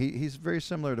interview, he's very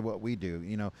similar to what we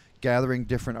do, gathering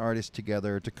different artists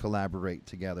together to collaborate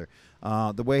together.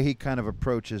 The way he kind of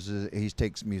approaches is he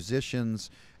takes musicians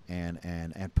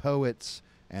and poets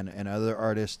and other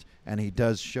artists, and he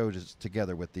does shows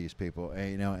together with these people,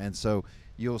 and so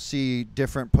you'll see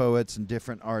different poets and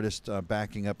different artists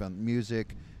backing up on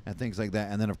music and things like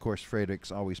that, and then of course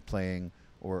Frédéric's always playing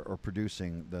or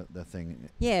producing the thing.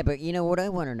 Yeah, but what I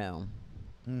want to know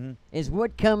Mm-hmm. is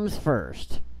what comes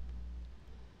first?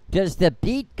 Does the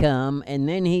beat come and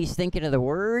then he's thinking of the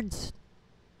words?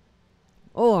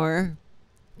 or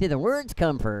do the words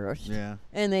come first? Yeah.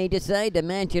 And they decide to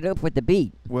match it up with the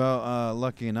beat. Well,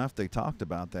 lucky enough, they talked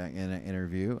about that in an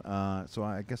interview, so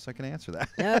I guess I can answer that.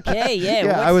 Okay, yeah.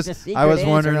 Yeah, what's the secret I was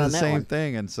answer wondering on the that same one?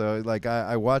 thing, and so like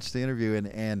I watched the interview,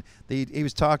 and he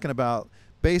was talking about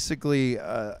basically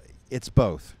it's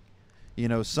both. You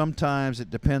know, sometimes it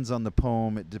depends on the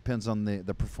poem. It depends on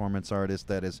the performance artist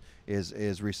that is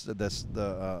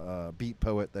the beat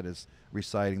poet that is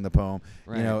reciting the poem.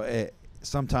 Right. You know,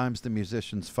 sometimes the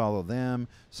musicians follow them.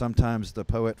 Sometimes the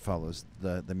poet follows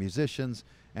the musicians,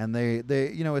 and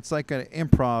they you know, it's like an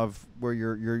improv where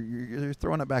you're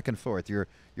throwing it back and forth. You're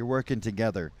working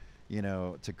together, you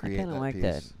know, to create kinda that like piece.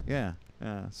 that. Yeah,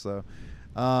 yeah. So.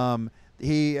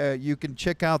 You can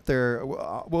check out their.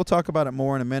 We'll talk about it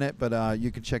more in a minute, but you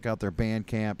can check out their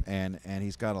Bandcamp, and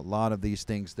he's got a lot of these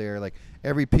things there. Like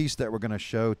every piece that we're going to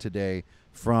show today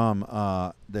from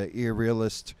the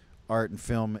IRREALIST Art and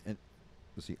Film,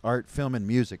 Art, Film, and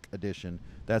Music Edition.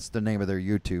 That's the name of their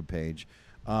YouTube page.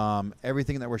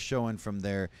 Everything that we're showing from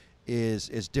there is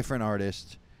different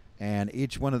artists, and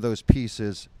each one of those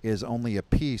pieces is only a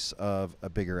piece of a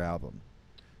bigger album.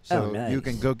 So nice. you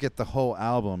can go get the whole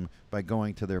album by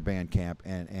going to their Bandcamp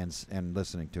and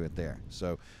listening to it there.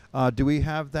 So do we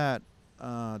have that?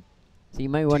 So you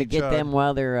might want to get them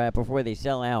while they're before they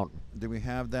sell out. Do we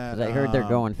have that? 'Cause I heard they're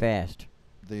going fast.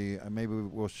 Maybe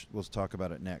we'll talk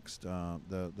about it next.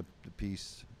 The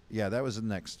piece. Yeah, that was the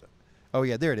next. Oh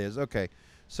yeah, there it is. Okay,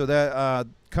 so that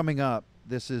coming up.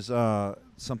 This is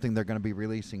something they're going to be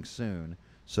releasing soon.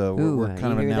 So we're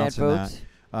kind of announcing that.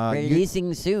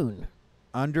 Releasing soon.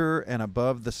 Under and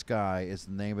Above the Sky is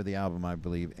the name of the album, I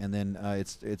believe, and then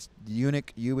it's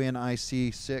Unic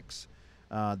UNIC 6.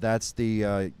 That's the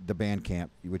Bandcamp,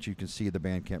 which you can see the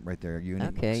Bandcamp right there.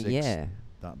 Unic Okay, yeah.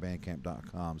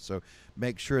 .bandcamp.com. So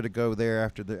make sure to go there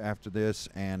after this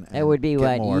and that would be get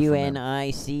what, more from them.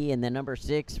 UNIC and the number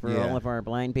 6 for Yeah. all of our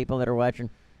blind people that are watching.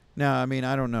 No, I mean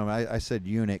I don't know. I said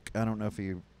Unic. I don't know if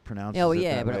you pronounce it. Oh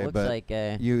yeah, that but way, it looks like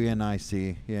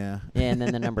UNIC. Yeah. Yeah, and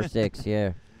then the number 6.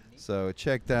 Yeah. So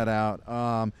check that out.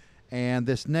 And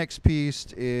this next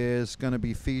piece is going to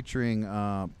be featuring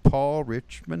Paul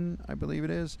Richmond, I believe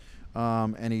it is,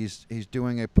 and he's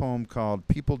doing a poem called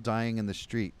 "People Dying in the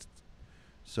Street."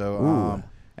 So,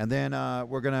 and then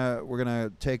we're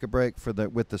gonna take a break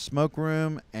with the smoke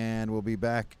room, and we'll be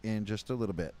back in just a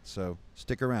little bit. So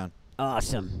stick around.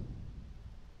 Awesome.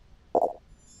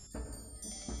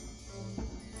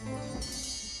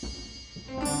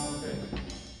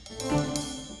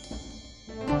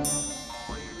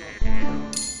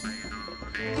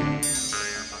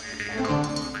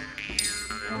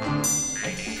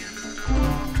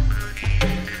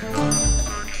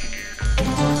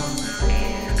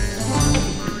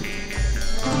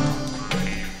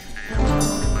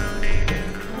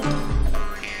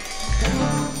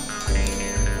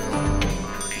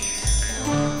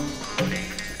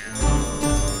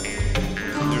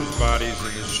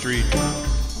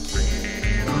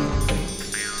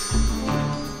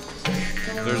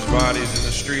 There's bodies in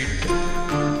the street.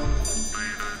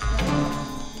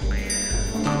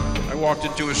 I walked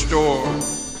into a store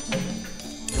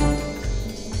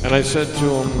and I said to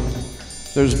him,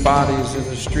 "There's bodies in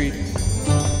the street."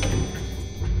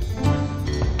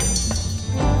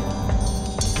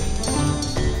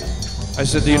 I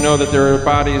said, "Do you know that there are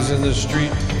bodies in the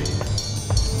street?"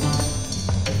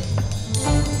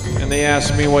 And they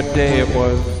asked me what day it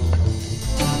was.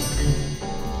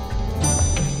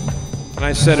 And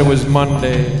I said it was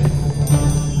Monday.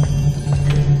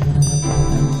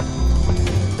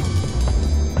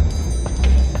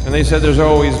 And they said there's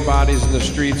always bodies in the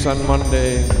streets on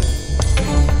Monday.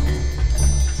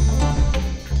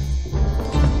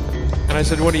 And I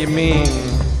said, "What do you mean?"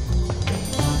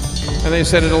 And they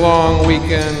said, "It's a long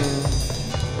weekend.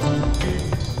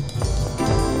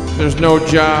 There's no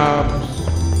jobs.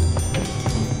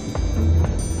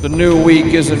 The new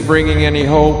week isn't bringing any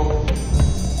hope.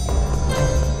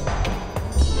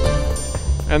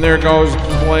 And there goes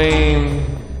the blame,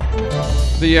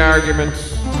 the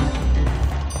arguments.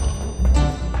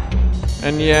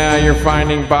 And yeah, you're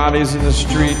finding bodies in the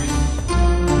street.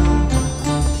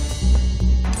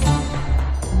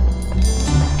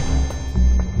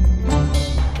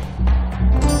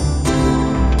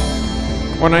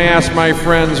 When I asked my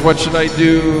friends, what should I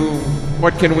do?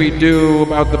 What can we do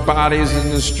about the bodies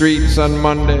in the streets on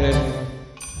Monday?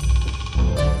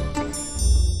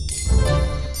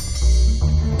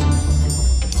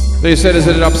 They said, "Is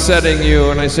it upsetting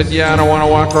you?" And I said, "Yeah, I don't want to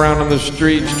walk around on the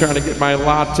streets trying to get my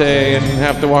latte and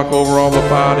have to walk over all the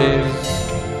bodies."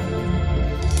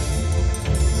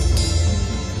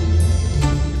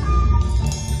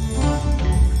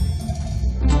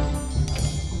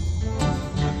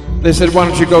 They said, why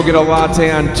don't you go get a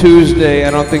latte on Tuesday? I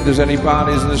don't think there's any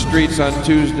bodies in the streets on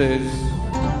Tuesdays.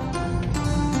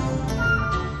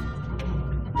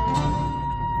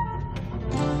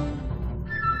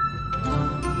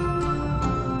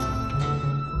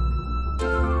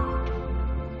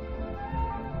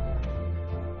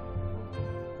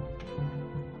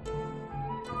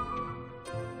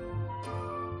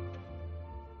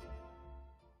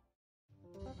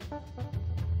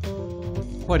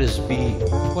 What is beat?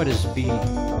 What is beat?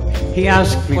 He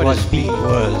asked me what beat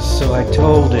was, so I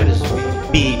told him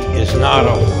beat is not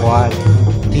a what,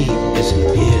 beat is an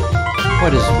it.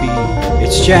 What is beat?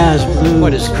 It's jazz blues.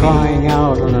 What is crying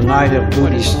out on a night of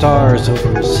moody stars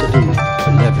over a city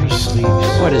that never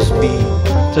sleeps? What is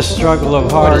beat? The struggle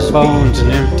of hard bones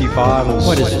and empty bottles.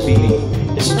 What is beat?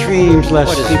 It's dreams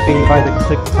left sleeping by the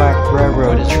click-clack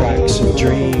railroad tracks and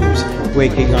dreams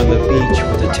waking on the beach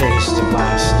with a taste of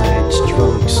last night's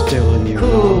drunk still in your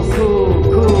mouth.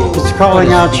 It's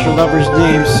calling out your lover's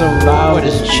name so loud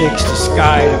it shakes the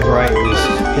sky to brightness.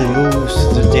 It moves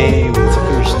through the day with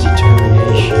fierce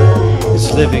determination.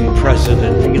 It's living present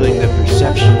and feeling the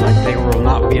perception like there will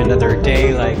not be another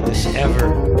day like this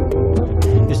ever.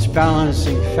 It's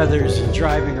balancing feathers and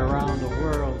driving around the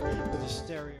world with a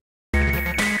stereo.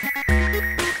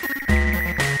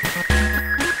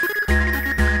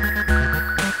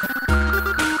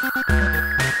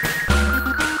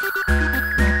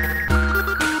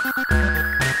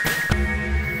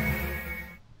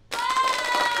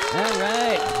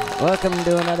 Welcome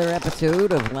to another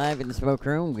episode of Live in the Smoke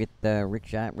Room with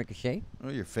Ricochet. Oh,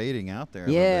 you're fading out there.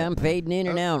 Yeah, I'm fading in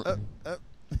and out.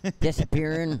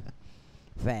 Disappearing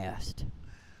fast.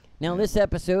 Now, this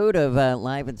episode of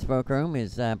Live in the Smoke Room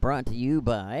is brought to you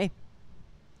by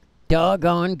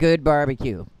Doggone Good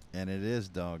Barbecue. And it is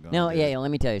doggone Now, good. yeah, let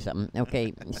me tell you something.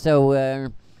 Okay,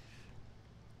 so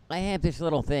I have this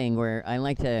little thing where I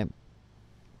like to,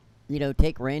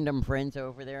 take random friends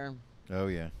over there. Oh,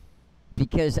 yeah.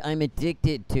 Because I'm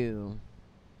addicted to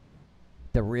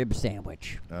the rib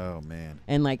sandwich. Oh, man.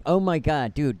 And like, oh my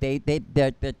God, dude,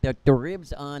 the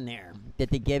ribs on there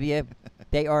that they give you,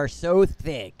 they are so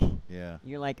thick. Yeah.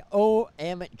 You're like,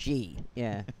 OMG.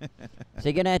 Yeah. So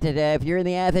you're gonna have to, if you're in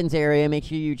the Athens area, make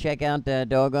sure you check out the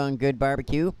Doggone Good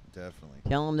Barbecue. Definitely.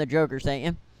 Tell them the Joker sent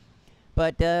you.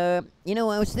 But, I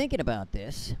was thinking about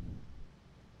this.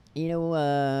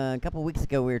 A couple weeks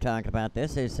ago we were talking about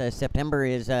this. September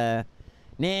is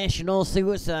National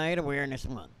Suicide Awareness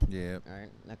Month. Yeah. All right.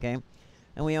 Okay.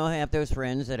 And we all have those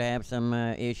friends that have some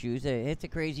issues. It's a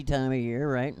crazy time of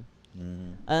year, right?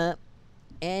 Mm-hmm.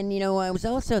 And I was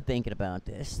also thinking about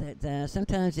this, that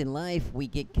sometimes in life we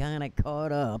get kind of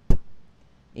caught up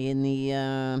in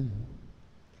the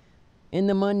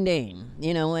mundane.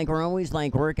 Like we're always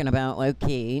like working about,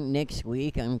 okay, next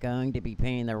week I'm going to be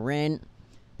paying the rent,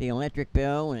 the electric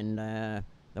bill, and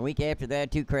the week after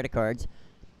that 2 credit cards.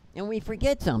 And we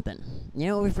forget something. You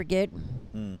know what we forget?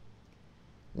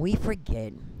 We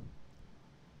forget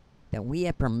that we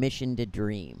have permission to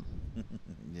dream.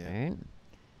 Yeah. Right?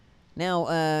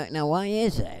 Now, why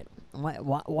is that?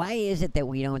 Why is it that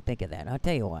we don't think of that? I'll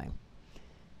tell you why.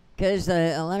 Because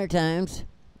a lot of times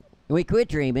we quit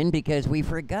dreaming because we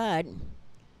forgot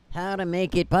how to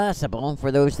make it possible for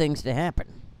those things to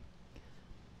happen.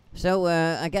 So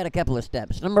I got a couple of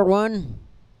steps. Number 1,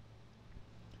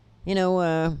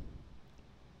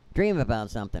 dream about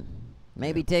something.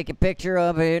 Maybe take a picture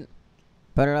of it,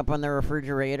 put it up on the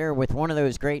refrigerator with one of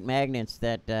those great magnets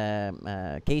that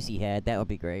Casey had. That would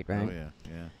be great, right? Oh,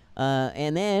 yeah.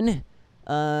 And then,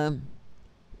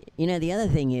 the other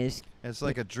thing is... It's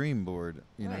like a dream board.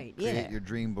 Right, create your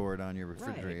dream board on your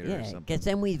refrigerator or something. Because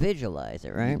then we visualize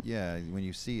it, right? Yeah, when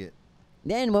you see it.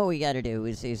 Then what we got to do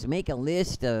is make a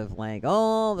list of, like,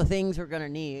 all the things we're going to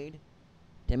need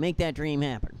to make that dream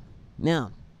happen.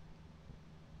 Now,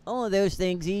 all of those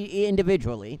things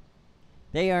individually,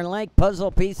 they are like puzzle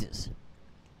pieces.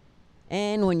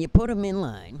 And when you put them in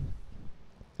line,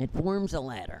 it forms a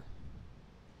ladder.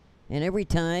 And every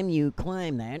time you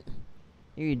climb that,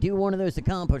 you do one of those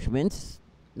accomplishments,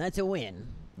 that's a win.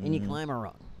 And you climb a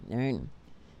rung. All right?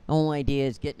 The whole idea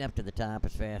is getting up to the top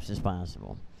as fast as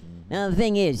possible. Now, the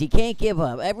thing is, you can't give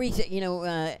up.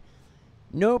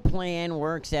 No plan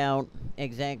works out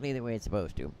exactly the way it's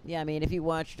supposed to. Yeah, I mean, if you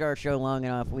watched our show long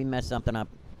enough, we mess something up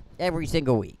every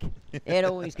single week. It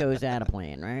always goes out of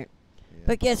plan, right? Yeah.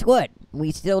 But guess what?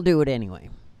 We still do it anyway.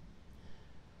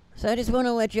 So I just want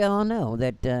to let you all know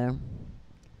that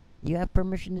you have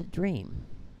permission to dream.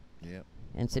 Yep.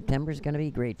 And September's going to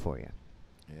be great for you.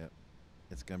 Yep.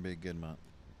 It's going to be a good month.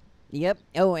 Yep.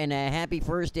 Oh, and happy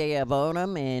first day of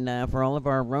autumn. And for all of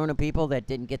our Rona people that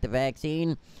didn't get the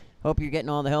vaccine, Hope you're getting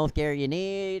all the health care you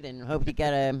need, and hope you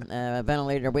got a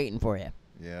ventilator waiting for you.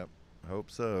 Yep,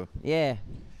 hope so. Yeah.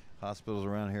 Hospitals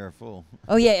around here are full.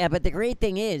 Oh, yeah, but the great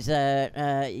thing is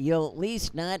you'll at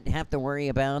least not have to worry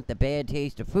about the bad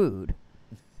taste of food,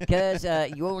 because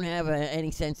you won't have any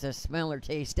sense of smell or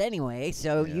taste anyway,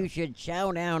 so you should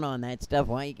chow down on that stuff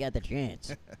while you got the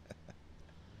chance.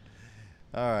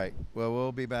 All right. Well,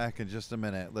 we'll be back in just a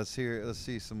minute. Let's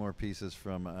see some more pieces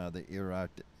from the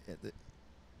Iriarte.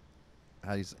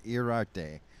 How do you say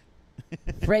Iriarte?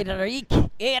 Frédéric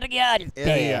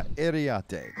Iriarte.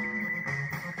 Iriarte.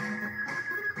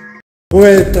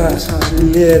 Poetas are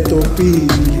led to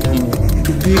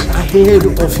be ahead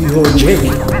of your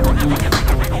journey.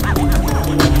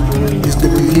 Is the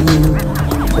beginning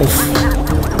of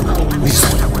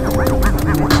wisdom.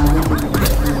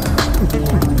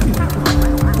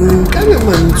 Nkabe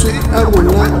mantswe a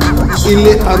rona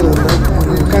ile a rona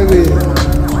nkabe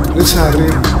re sa re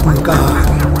nkare.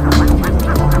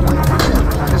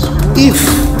 If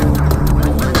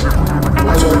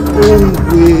our own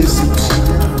ways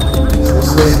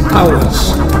were ours,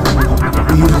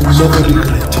 we would never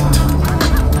regret it.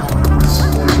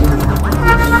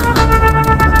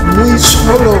 We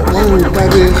swallow one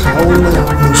nkabe hauna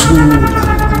musula.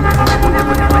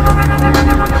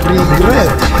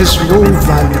 Regret has no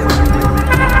value.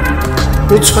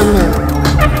 Botswana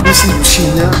is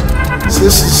Peña,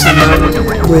 this is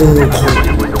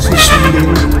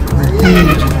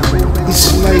it's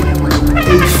like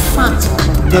a fat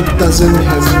that doesn't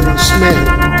have no smell,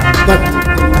 but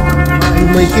you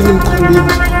might even call it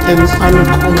an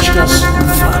unconscious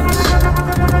fat.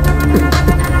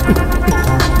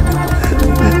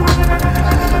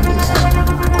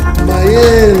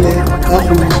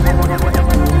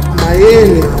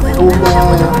 Maele uba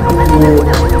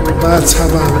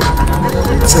bathabang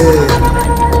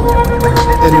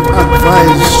and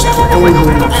advise to all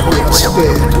those who are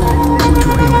spared to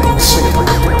be excelled.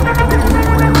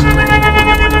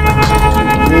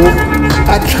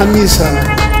 Athamisa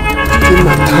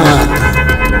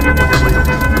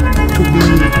to be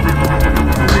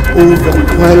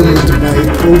overwhelmed by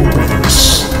problems.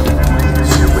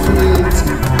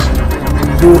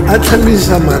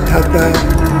 Athamisa matata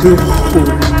to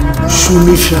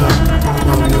shumisha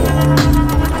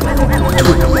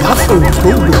to baffle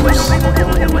problems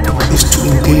is to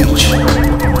engage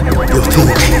your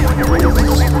thinking.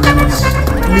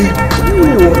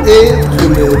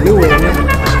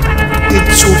 It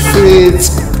suffered,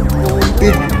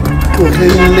 it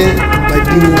correle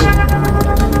badimo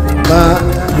ba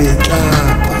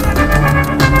betapa.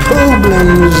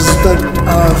 Problems that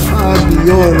are far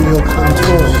beyond your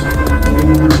control,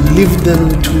 leave them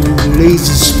to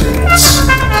lazy spirits.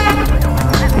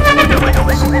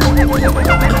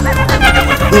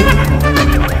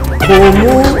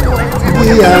 Como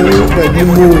diyan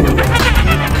badimo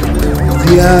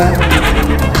dia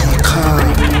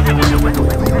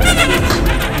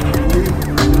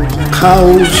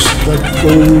cows that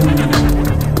go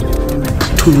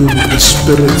to the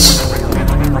spirits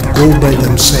go by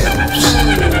themselves.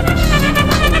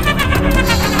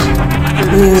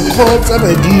 Kgotsa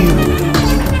badimo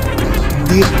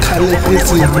di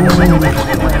kgalefetse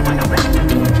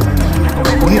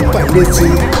di paletse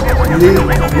le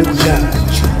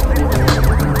bojaji.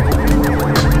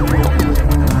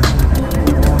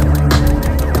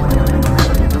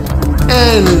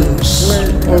 Ends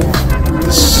of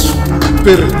the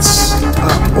spirits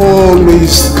are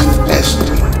always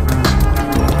thirsty,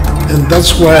 and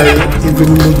that's why even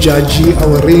Mujaji,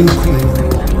 our rain queen,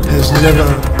 has never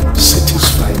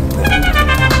satisfied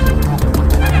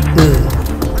them.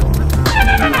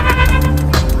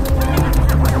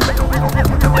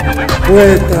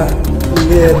 Poeta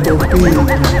let be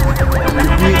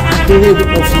ahead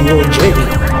of your journey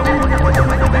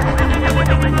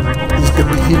is the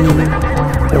beginning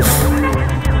of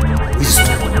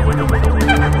wisdom.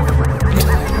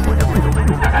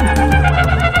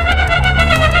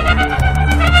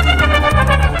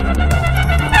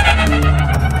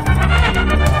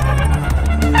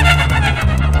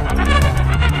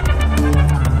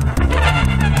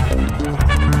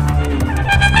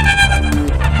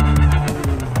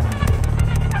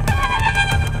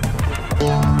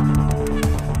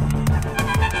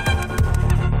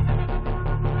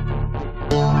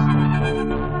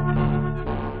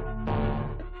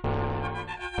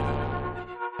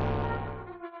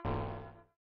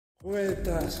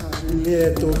 Poetas are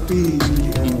led to be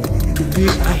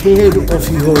ahead of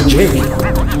your journey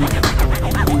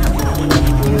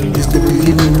is the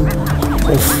beginning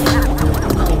of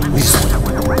wisdom.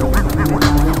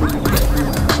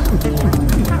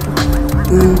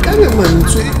 Nkabe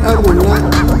mantswe a rona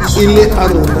e le a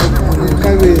rona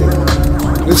nkabe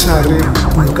re sa re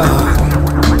nkare.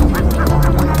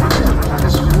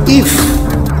 If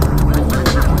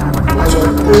our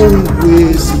own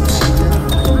ways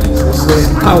were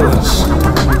ours,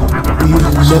 we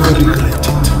would never regret it.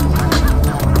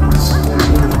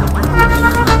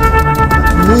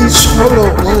 Moitsholo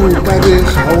wa nkare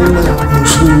ga ona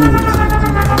mosola.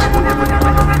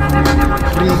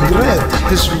 Regret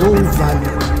has no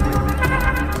value.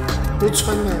 See,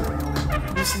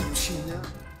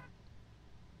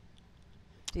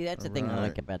 that's the thing I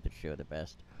like about the show the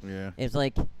best. Yeah. It's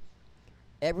like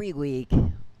every week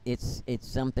it's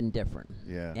something different.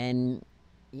 Yeah. And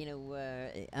you know,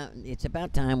 it's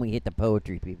about time we hit the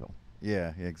poetry people.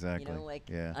 Yeah, exactly. You know, like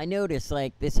yeah. I noticed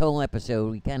like this whole episode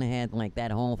we kind of had like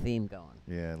that whole theme going.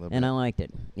 Yeah, a little and bit. I liked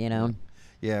it, you know.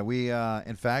 Yeah, we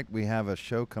in fact we have a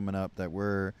show coming up that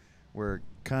we're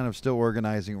kind of still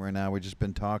organizing right now. We've just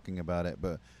been talking about it,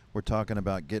 but we're talking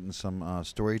about getting some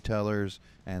storytellers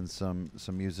and some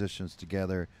musicians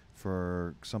together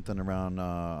for something around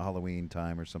Halloween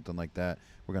time or something like that.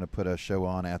 We're going to put a show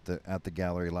on at the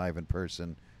gallery live in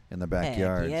person in the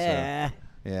backyard. Heck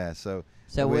yeah. So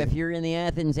if you're in the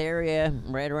Athens area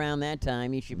right around that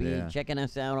time, you should be checking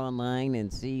us out online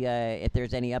and see if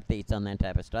there's any updates on that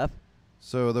type of stuff.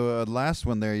 So the last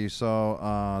one there you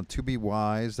saw, To Be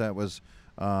Wise. That was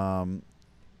the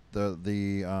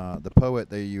poet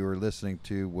that you were listening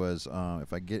to was,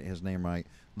 if I get his name right,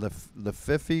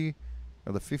 Lefifi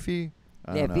or Lefifi.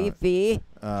 Lefifi.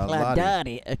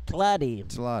 Tladi.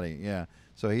 Tladi. Yeah.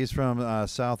 So he's from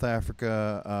South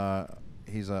Africa.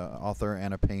 He's an author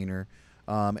and a painter.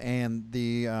 And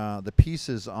the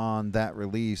pieces on that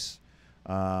release.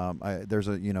 There's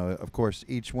of course,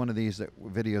 each one of these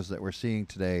videos that we're seeing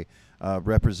today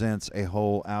represents a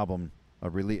whole album, a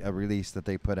release that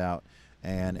they put out,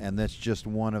 and that's just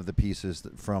one of the pieces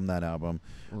from that album.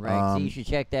 Right. So you should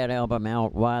check that album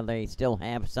out while they still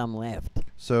have some left.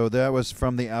 So that was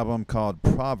from the album called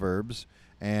Proverbs,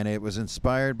 and it was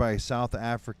inspired by South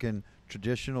African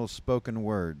traditional spoken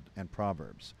word and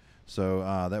proverbs. So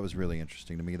that was really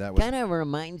interesting to me. That was kind of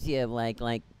reminds you of like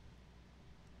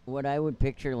what I would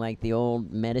picture like the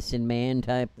old medicine man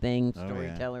type thing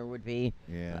storyteller would be.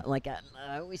 Yeah. Like I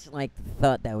always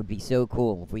thought that would be so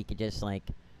cool if we could just be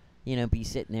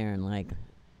sitting there and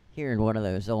hearing one of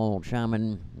those old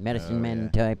shaman medicine men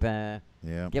type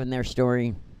giving their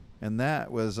story. And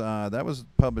that was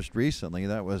published recently.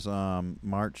 That was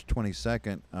March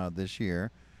 22nd this year.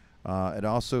 It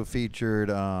also featured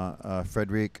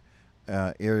Frédéric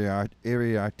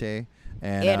Iriarte.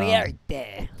 And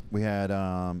we had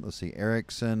let's see,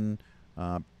 Erickson,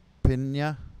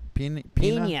 Peña.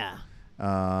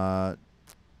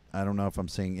 I don't know if I'm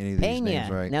saying any of these names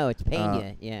right. No, it's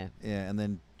Peña. Yeah. Yeah, and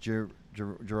then Jair. I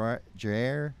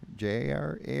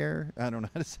don't know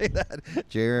how to say that.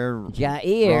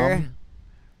 Jair-Rôhm.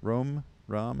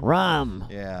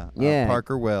 Yeah.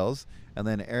 Parker Wells, and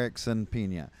then Erickson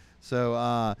Peña.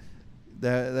 So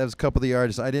that was a couple of the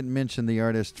artists. I didn't mention the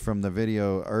artist from the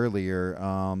video earlier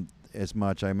as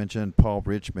much. I mentioned Paul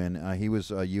Richmond. He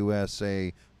was a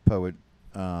USA poet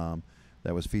that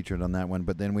was featured on that one.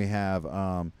 But then we have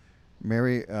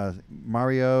Mario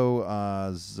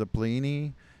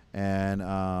Zapplini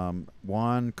and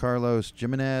Juan Carlos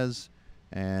Jimenez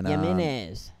and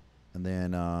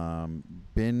then I'm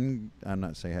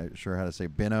not sure how to say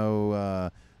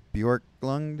Benno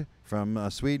Björklund from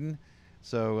Sweden.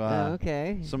 So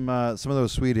some of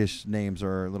those Swedish names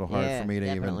are a little hard for me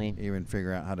to even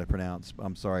figure out how to pronounce.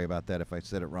 I'm sorry about that if I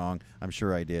said it wrong. I'm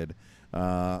sure I did.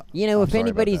 If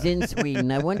anybody's in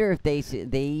Sweden, I wonder if they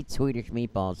eat Swedish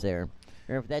meatballs there,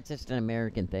 or if that's just an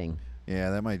American thing. Yeah,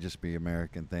 that might just be an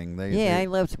American thing. I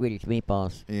love Swedish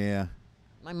meatballs. Yeah.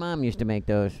 My mom used to make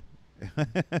those.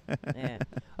 Yeah.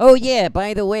 Oh yeah,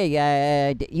 by the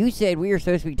way, you said we were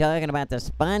supposed to be talking about the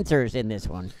sponsors in this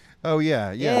one. Oh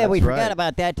yeah. Yeah, we forgot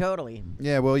about that totally.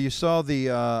 Yeah, well, you saw the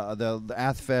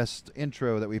Athfest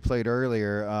intro that we played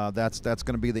earlier. That's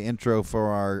going to be the intro for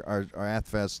our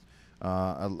Athfest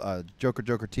Joker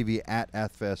TV at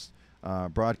Athfest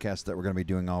broadcast that we're going to be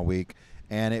doing all week,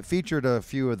 and it featured a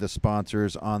few of the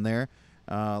sponsors on there.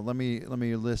 Let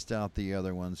me list out the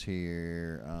other ones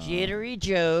here. Jittery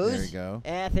Joe's. There you go.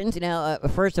 Athens. Now,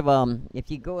 first of all,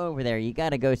 if you go over there, you got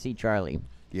to go see Charlie.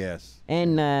 Yes.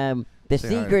 And the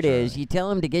secret is you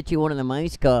tell him to get you one of the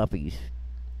iced coffees,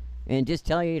 and just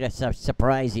tell you to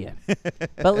surprise you.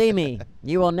 Believe me,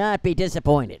 you will not be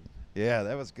disappointed. Yeah,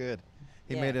 that was good.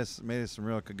 He made us some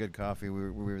real good coffee. We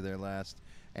were there last,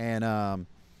 and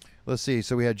let's see.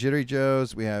 So we had Jittery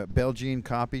Joe's. We had Belgian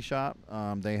Coffee Shop.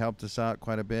 They helped us out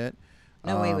quite a bit.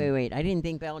 No, wait. I didn't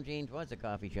think Bell Jeans was a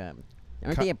coffee shop.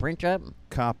 Aren't they a print shop?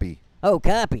 Copy, Oh,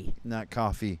 copy. not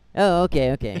coffee. Oh,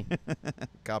 okay.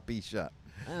 Copy shop.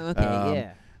 Oh, okay,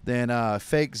 yeah. Then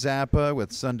Fake Zappa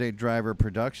with Sunday Driver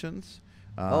Productions.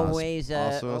 Always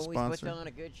also a puts sponsor. on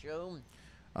a good show.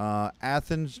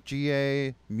 Athens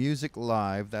GA Music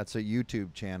Live. That's a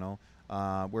YouTube channel.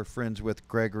 We're friends with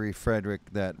Gregory Frederick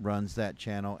that runs that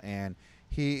channel, and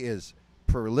he is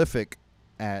prolific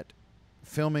at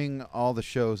filming all the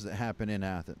shows that happen in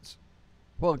Athens.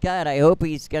 Well, God, I hope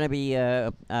he's going to be,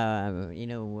 at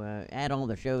all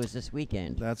the shows this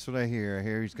weekend. That's what I hear. I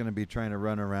hear he's going to be trying to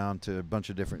run around to a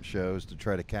bunch of different shows to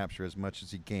try to capture as much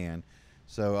as he can.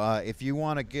 So if you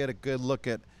want to get a good look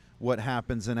at what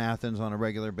happens in Athens on a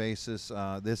regular basis,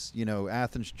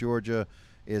 Athens, Georgia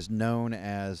is known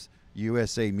as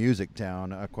USA Music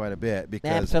Town quite a bit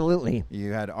because absolutely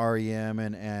you had REM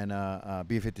and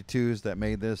B-52s that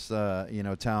made this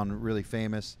town really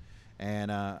famous.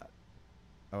 And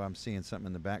I'm seeing something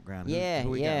in the background. Yeah,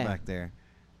 who we got back there?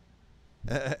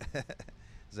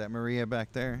 Is that Maria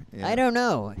back there? Yeah. I don't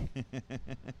know.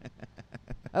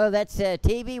 Oh, that's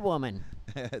TV woman.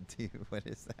 What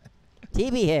is that?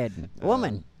 TV head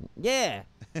woman. Yeah.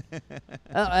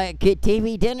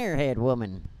 TV dinner head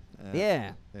woman.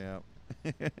 Yeah.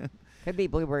 Could be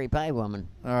blueberry pie woman.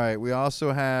 All right. We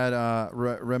also had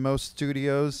Ramos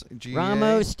Studios. GA,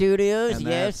 Ramos Studios, and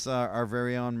yes. That's our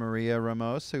very own Maria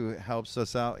Ramos, who helps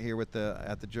us out here with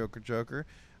at the Joker.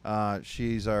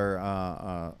 She's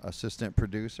our assistant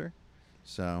producer.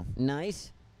 So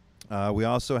nice. We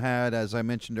also had, as I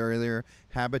mentioned earlier,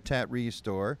 Habitat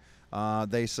Restore.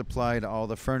 They supplied all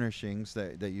the furnishings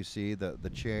that you see,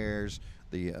 the chairs,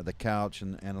 the couch,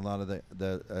 and a lot of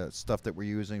the stuff that we're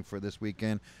using for this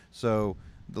weekend. So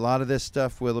a lot of this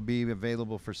stuff will be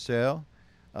available for sale.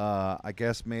 I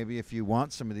guess maybe if you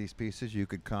want some of these pieces, you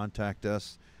could contact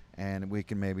us, and we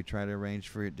can maybe try to arrange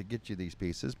for it to get you these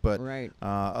pieces. But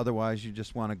otherwise, you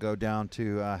just want to go down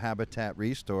to Habitat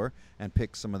Restore and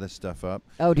pick some of this stuff up.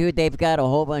 Oh, dude, they've got a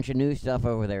whole bunch of new stuff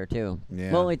over there too.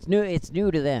 Yeah. Well, it's new. It's new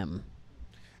to them.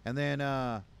 And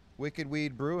then Wicked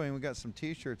Weed Brewing. We got some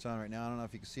T-shirts on right now. I don't know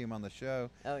if you can see them on the show.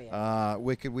 Oh yeah.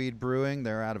 Wicked Weed Brewing.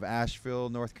 They're out of Asheville,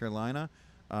 North Carolina,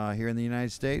 here in the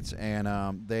United States,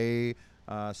 and they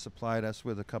supplied us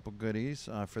with a couple goodies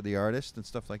for the artist and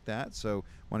stuff like that. So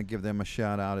want to give them a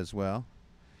shout out as well.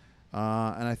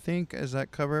 And I think, does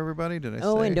that cover everybody? Did I say?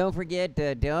 Oh, and don't forget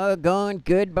Doggone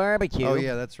Good Barbecue. Oh,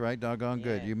 yeah, that's right. Doggone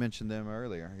Good. You mentioned them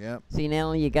earlier. Yep. See,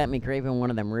 now you got me craving one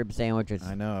of them rib sandwiches.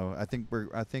 I know. I think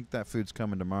that food's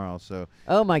coming tomorrow. So.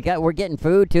 Oh my God, we're getting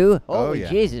food too. Holy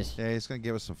Jesus. Yeah, he's gonna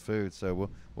give us some food. So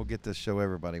we'll get to show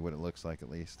everybody what it looks like at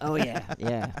least. Oh yeah,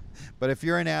 yeah. But if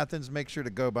you're in Athens, make sure to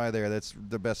go by there. That's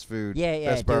the best food. Yeah,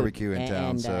 best barbecue in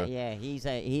town. And, so yeah, he's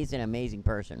an amazing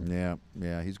person.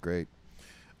 Yeah, he's great.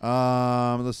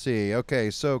 Let's see. Okay,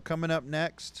 so coming up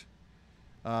next,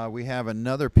 we have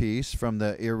another piece from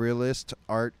the IRREALIST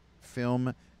Art,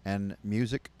 Film, and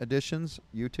Music Editions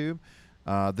YouTube.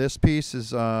 This piece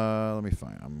is let me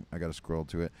find. I got to scroll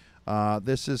to it.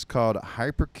 This is called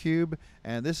HYPERCUBE,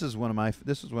 and this is one of my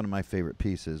favorite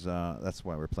pieces. That's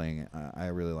why we're playing it. I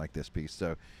really like this piece.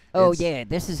 So. Oh yeah,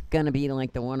 this is gonna be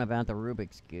like the one about the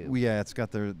Rubik's Cube. Yeah, it's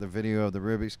got the video of the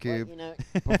Rubik's Cube. Well,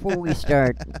 before we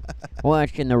start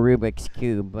watching the Rubik's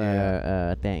Cube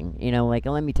thing,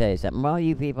 let me tell you something. All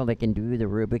you people that can do the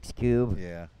Rubik's Cube,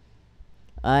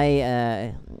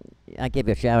 I give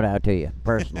a shout out to you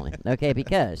personally, okay?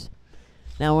 Because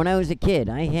now when I was a kid,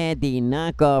 I had the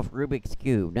knockoff Rubik's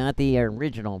Cube, not the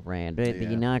original brand, the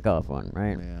knockoff one,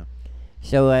 right? Yeah.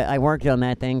 So I worked on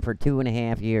that thing for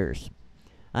 2.5 years.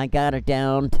 I got it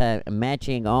down to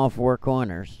matching all four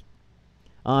corners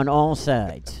on all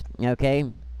sides, okay?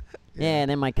 Yeah,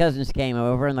 and then my cousins came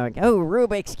over, and they're like, oh,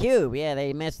 Rubik's Cube. Yeah,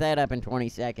 they messed that up in 20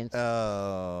 seconds.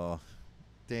 Oh,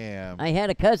 damn. I had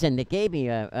a cousin that gave me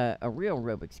a real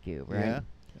Rubik's Cube, right? Yeah.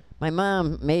 My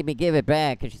mom made me give it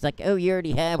back, because she's like, oh, you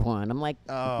already have one. I'm like,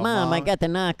 Mom, I got the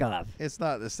knockoff. It's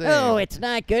not the same. Oh, it's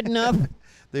not good enough?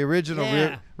 The original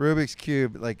Rubik's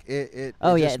Cube, like it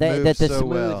oh just yeah, moved the so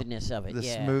well. smoothness of it. The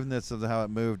smoothness of how it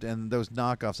moved, and those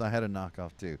knockoffs. I had a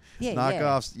knockoff too. Yeah,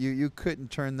 knockoffs. You couldn't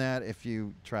turn that if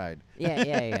you tried.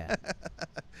 Yeah.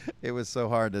 It was so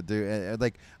hard to do.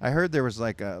 Like I heard there was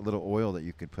like a little oil that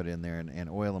you could put in there and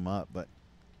oil them up, but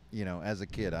as a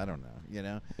kid, I don't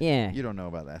know. Yeah. You don't know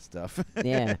about that stuff.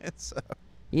 Yeah. So.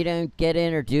 You don't get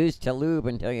introduced to lube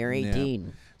until you're 18.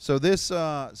 Yeah. So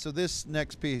this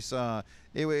next piece,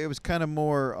 it was kind of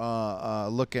more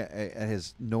look at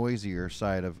his noisier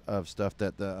side of stuff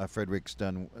that Frederick's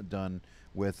done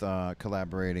with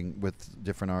collaborating with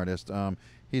different artists.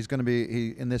 He's going to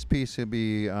be in this piece. He'll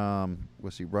be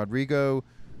Rodrigo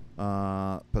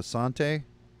Pasante.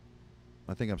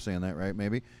 I think I'm saying that right,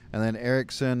 maybe. And then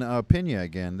Erickson Peña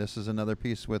again. This is another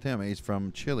piece with him. He's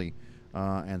from Chile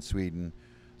and Sweden.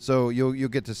 So you'll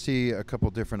get to see a couple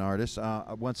different artists.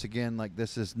 Once again, like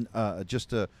this is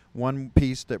just one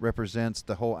piece that represents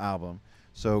the whole album.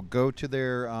 So go to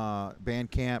their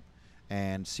Bandcamp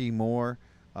and see more.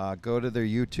 Go to their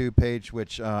YouTube page,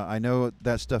 which I know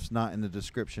that stuff's not in the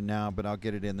description now, but I'll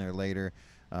get it in there later.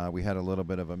 We had a little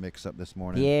bit of a mix-up this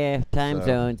morning. Yeah, time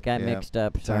zones got mixed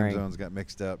up. Sorry. Time zones got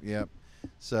mixed up. Yep.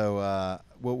 So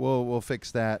we'll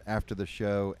fix that after the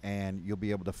show, and you'll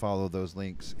be able to follow those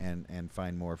links and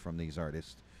find more from these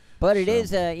artists. But it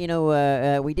is,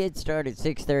 we did start at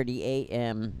 6:30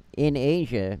 a.m. in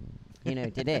Asia,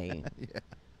 today. Yeah.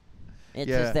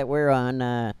 It's just that we're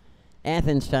on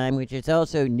Athens time, which is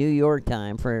also New York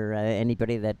time for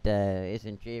anybody that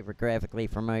isn't geographically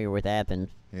familiar with Athens.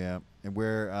 Yeah, and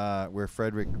where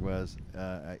Frederick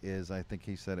is, I think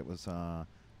he said it was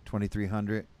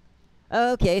 2300.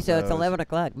 Okay, so it's 11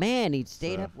 o'clock. Man, he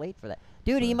stayed up late for that.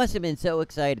 Dude, he must have been so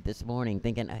excited this morning,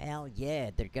 thinking, hell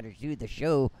yeah, they're going to do the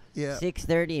show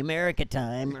 6:30 America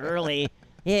time early.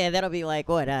 Yeah, that'll be like,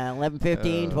 what,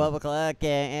 11:15, 12 o'clock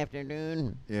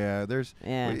afternoon? Yeah,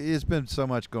 it's been so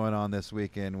much going on this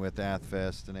weekend with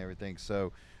AthFest and everything.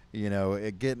 So,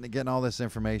 getting all this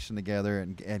information together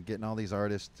and getting all these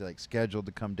artists like scheduled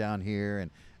to come down here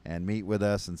and meet with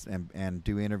us and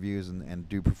do interviews and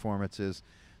do performances.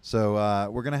 So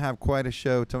we're going to have quite a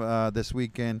show this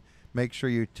weekend. Make sure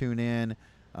you tune in.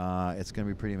 It's going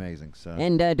to be pretty amazing. So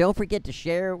And don't forget to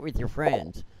share it with your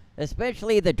friends,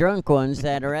 especially the drunk ones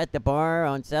that are at the bar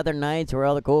on Southern Nights where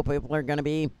all the cool people are going to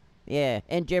be. Yeah,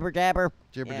 and jibber jabber.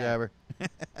 Jibber jabber.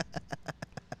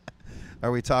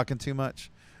 Are we talking too much?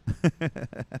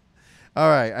 All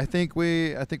right, I think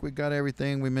we got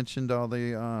everything. We mentioned all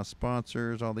the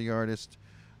sponsors, all the artists.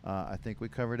 I think we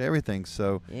covered everything.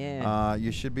 So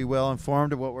you should be well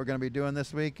informed of what we're going to be doing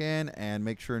this weekend, and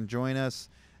make sure and join us.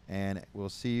 And we'll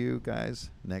see you guys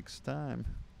next time.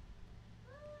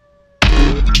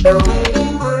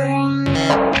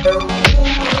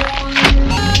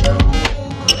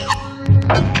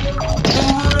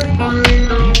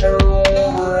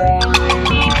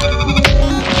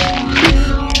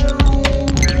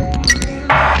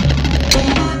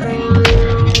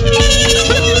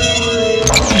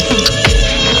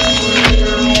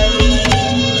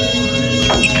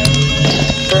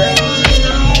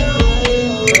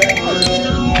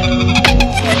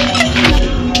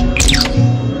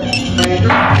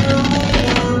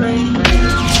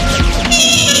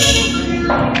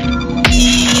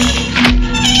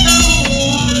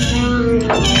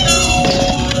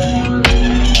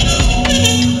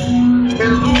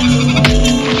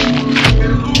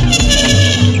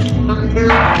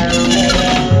 Yeah.